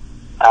 I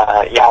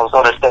was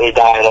on a steady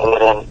diet of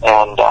it,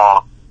 and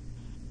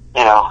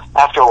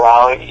after a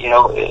while,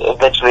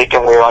 eventually it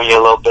can wear on you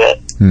a little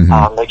bit.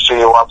 Mm-hmm. Make sure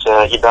you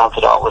balance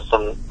it out with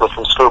some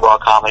screwball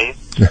comedies.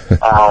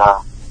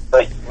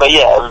 But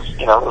yeah,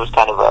 it was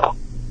kind of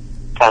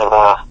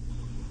a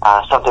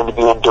something to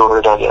be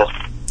endured, I guess.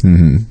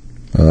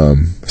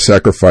 Mm-hmm.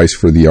 Sacrifice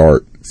for the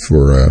art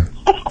for.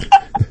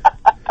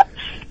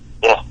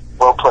 Yeah,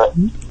 well put.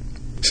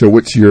 So,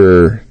 what's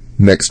your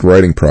next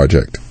writing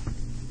project?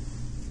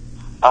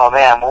 Oh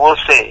man, well, we'll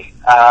see.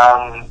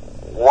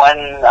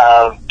 One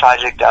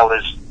project I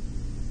was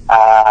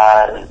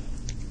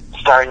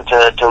starting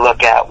to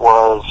look at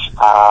was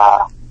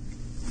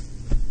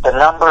the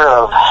number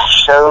of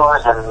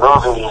shows and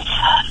movies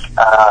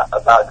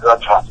about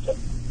drug trafficking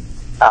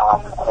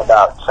and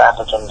about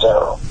trafficking in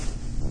general.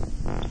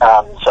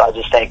 So I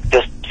just think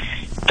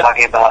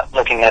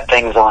looking at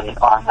things on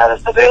that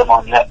is available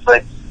on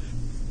Netflix,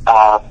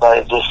 but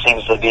it just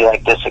seems to be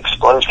like this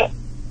explosion,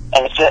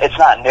 and it's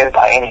not new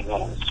by any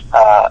means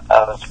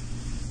of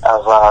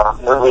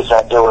movies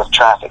that deal with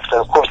traffic.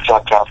 So of course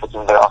drug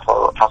trafficking, but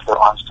also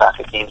arms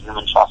trafficking,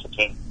 human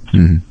trafficking,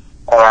 mm-hmm.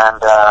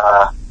 and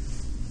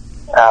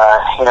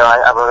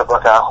I wrote a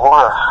book on a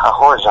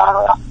horror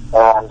genre,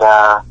 and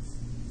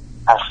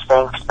I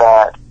think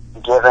that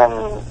given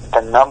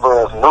the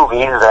number of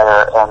movies that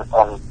are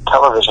and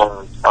television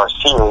or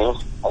series,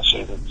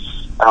 actually,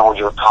 I don't know what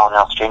you would call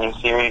now, streaming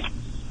series,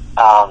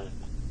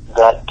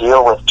 that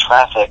deal with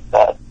traffic,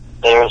 that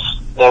there's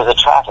a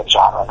traffic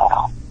genre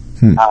now.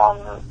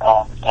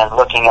 And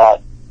looking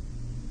at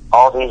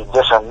all these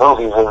different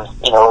movies is,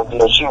 it would be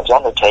a huge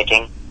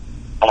undertaking,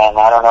 and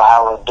I don't know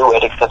how we'll do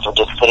it except for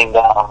just sitting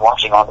down and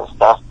watching all this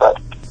stuff,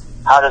 but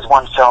how does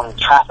one film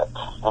traffic,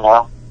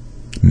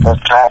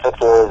 If traffic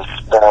is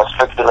the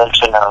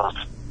circulation of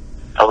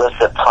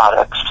illicit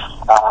products,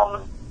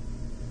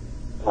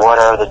 what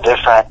are the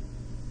different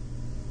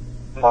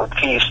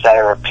motifs that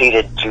are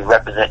repeated to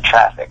represent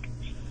traffic?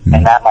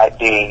 And that might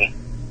be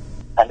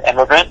an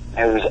immigrant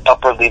who's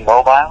upwardly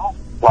mobile,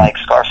 like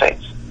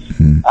Scarface,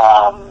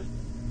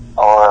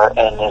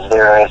 and is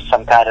there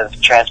some kind of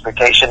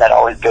transportation that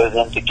always goes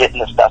into getting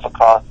the stuff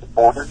across the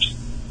borders,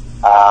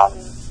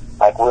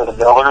 like we're the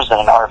Millers in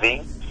an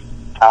RV,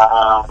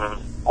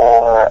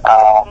 or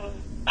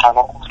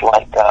tunnels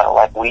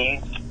like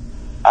weeds.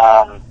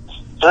 So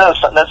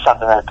that's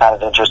something that kind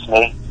of interests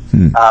me.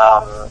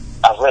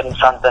 I've written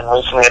something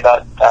recently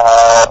about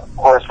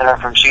Horus Inner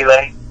from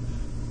Chile.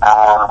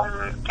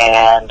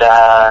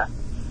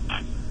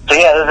 So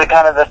yeah, those are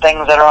kind of the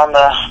things that are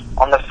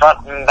on the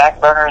front and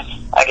back burners,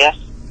 I guess.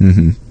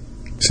 Mm-hmm.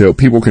 So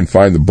people can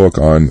find the book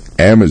on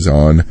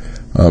Amazon.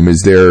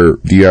 Do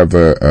you have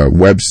a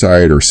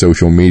website or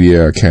social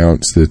media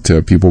accounts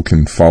that people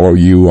can follow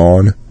you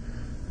on?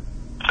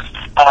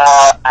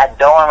 I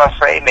don't, I'm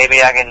afraid.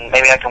 Maybe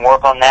I can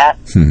work on that.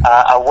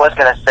 I was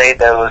going to say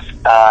those.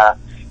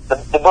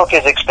 The book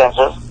is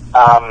expensive.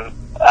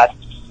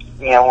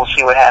 We'll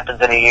see what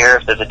happens in a year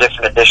if there's a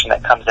different edition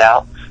that comes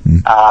out.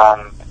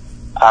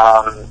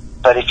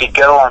 But if you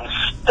go on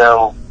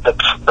the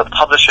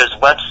publisher's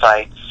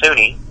website,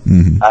 SUNY,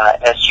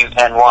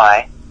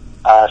 SUNY,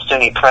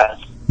 SUNY Press,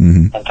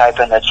 and type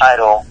in the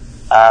title,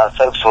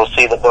 folks will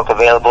see the book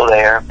available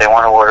there if they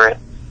want to order it.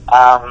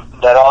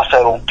 But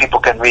also, people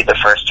can read the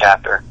first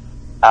chapter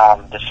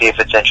to see if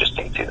it's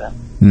interesting to them.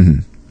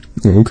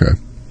 Mm-hmm. Okay.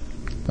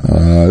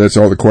 That's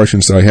all the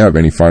questions I have.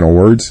 Any final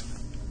words?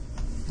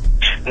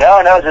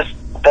 No, just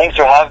thanks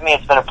for having me.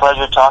 It's been a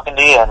pleasure talking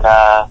to you, and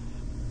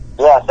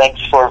thanks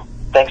to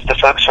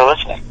folks for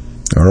listening.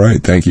 All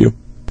right, thank you.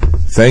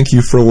 Thank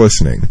you for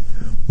listening.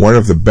 One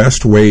of the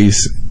best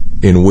ways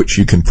in which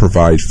you can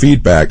provide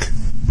feedback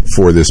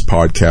for this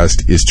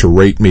podcast is to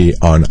rate me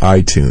on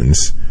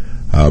iTunes.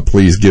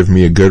 Please give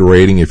me a good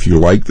rating if you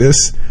like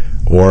this,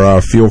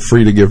 or feel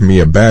free to give me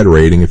a bad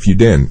rating if you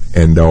didn't,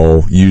 and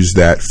I'll use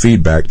that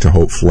feedback to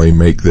hopefully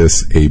make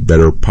this a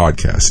better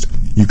podcast.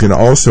 You can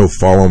also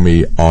follow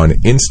me on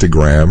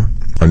Instagram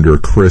under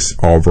Chris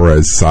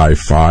Alvarez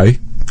Sci-Fi,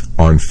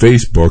 on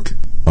Facebook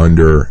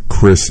under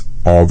Chris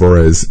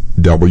Alvarez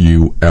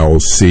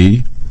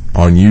WLC,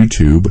 on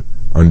YouTube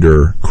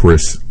under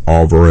Chris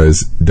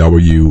Alvarez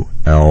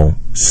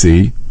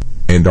WLC,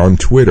 and on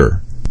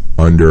Twitter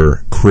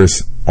under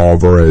Chris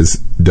Alvarez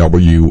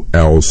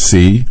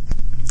WLC.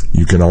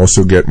 You can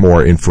also get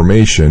more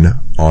information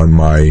on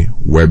my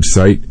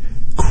website,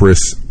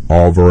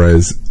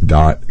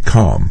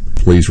 chrisalvarez.com.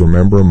 Please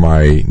remember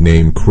my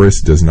name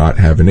Chris does not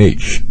have an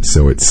H,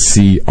 so it's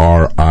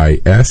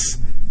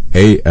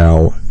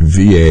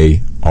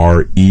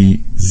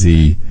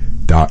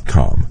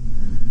ChrisAlvarez.com.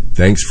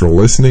 Thanks for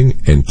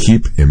listening, and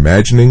keep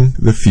imagining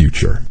the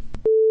future.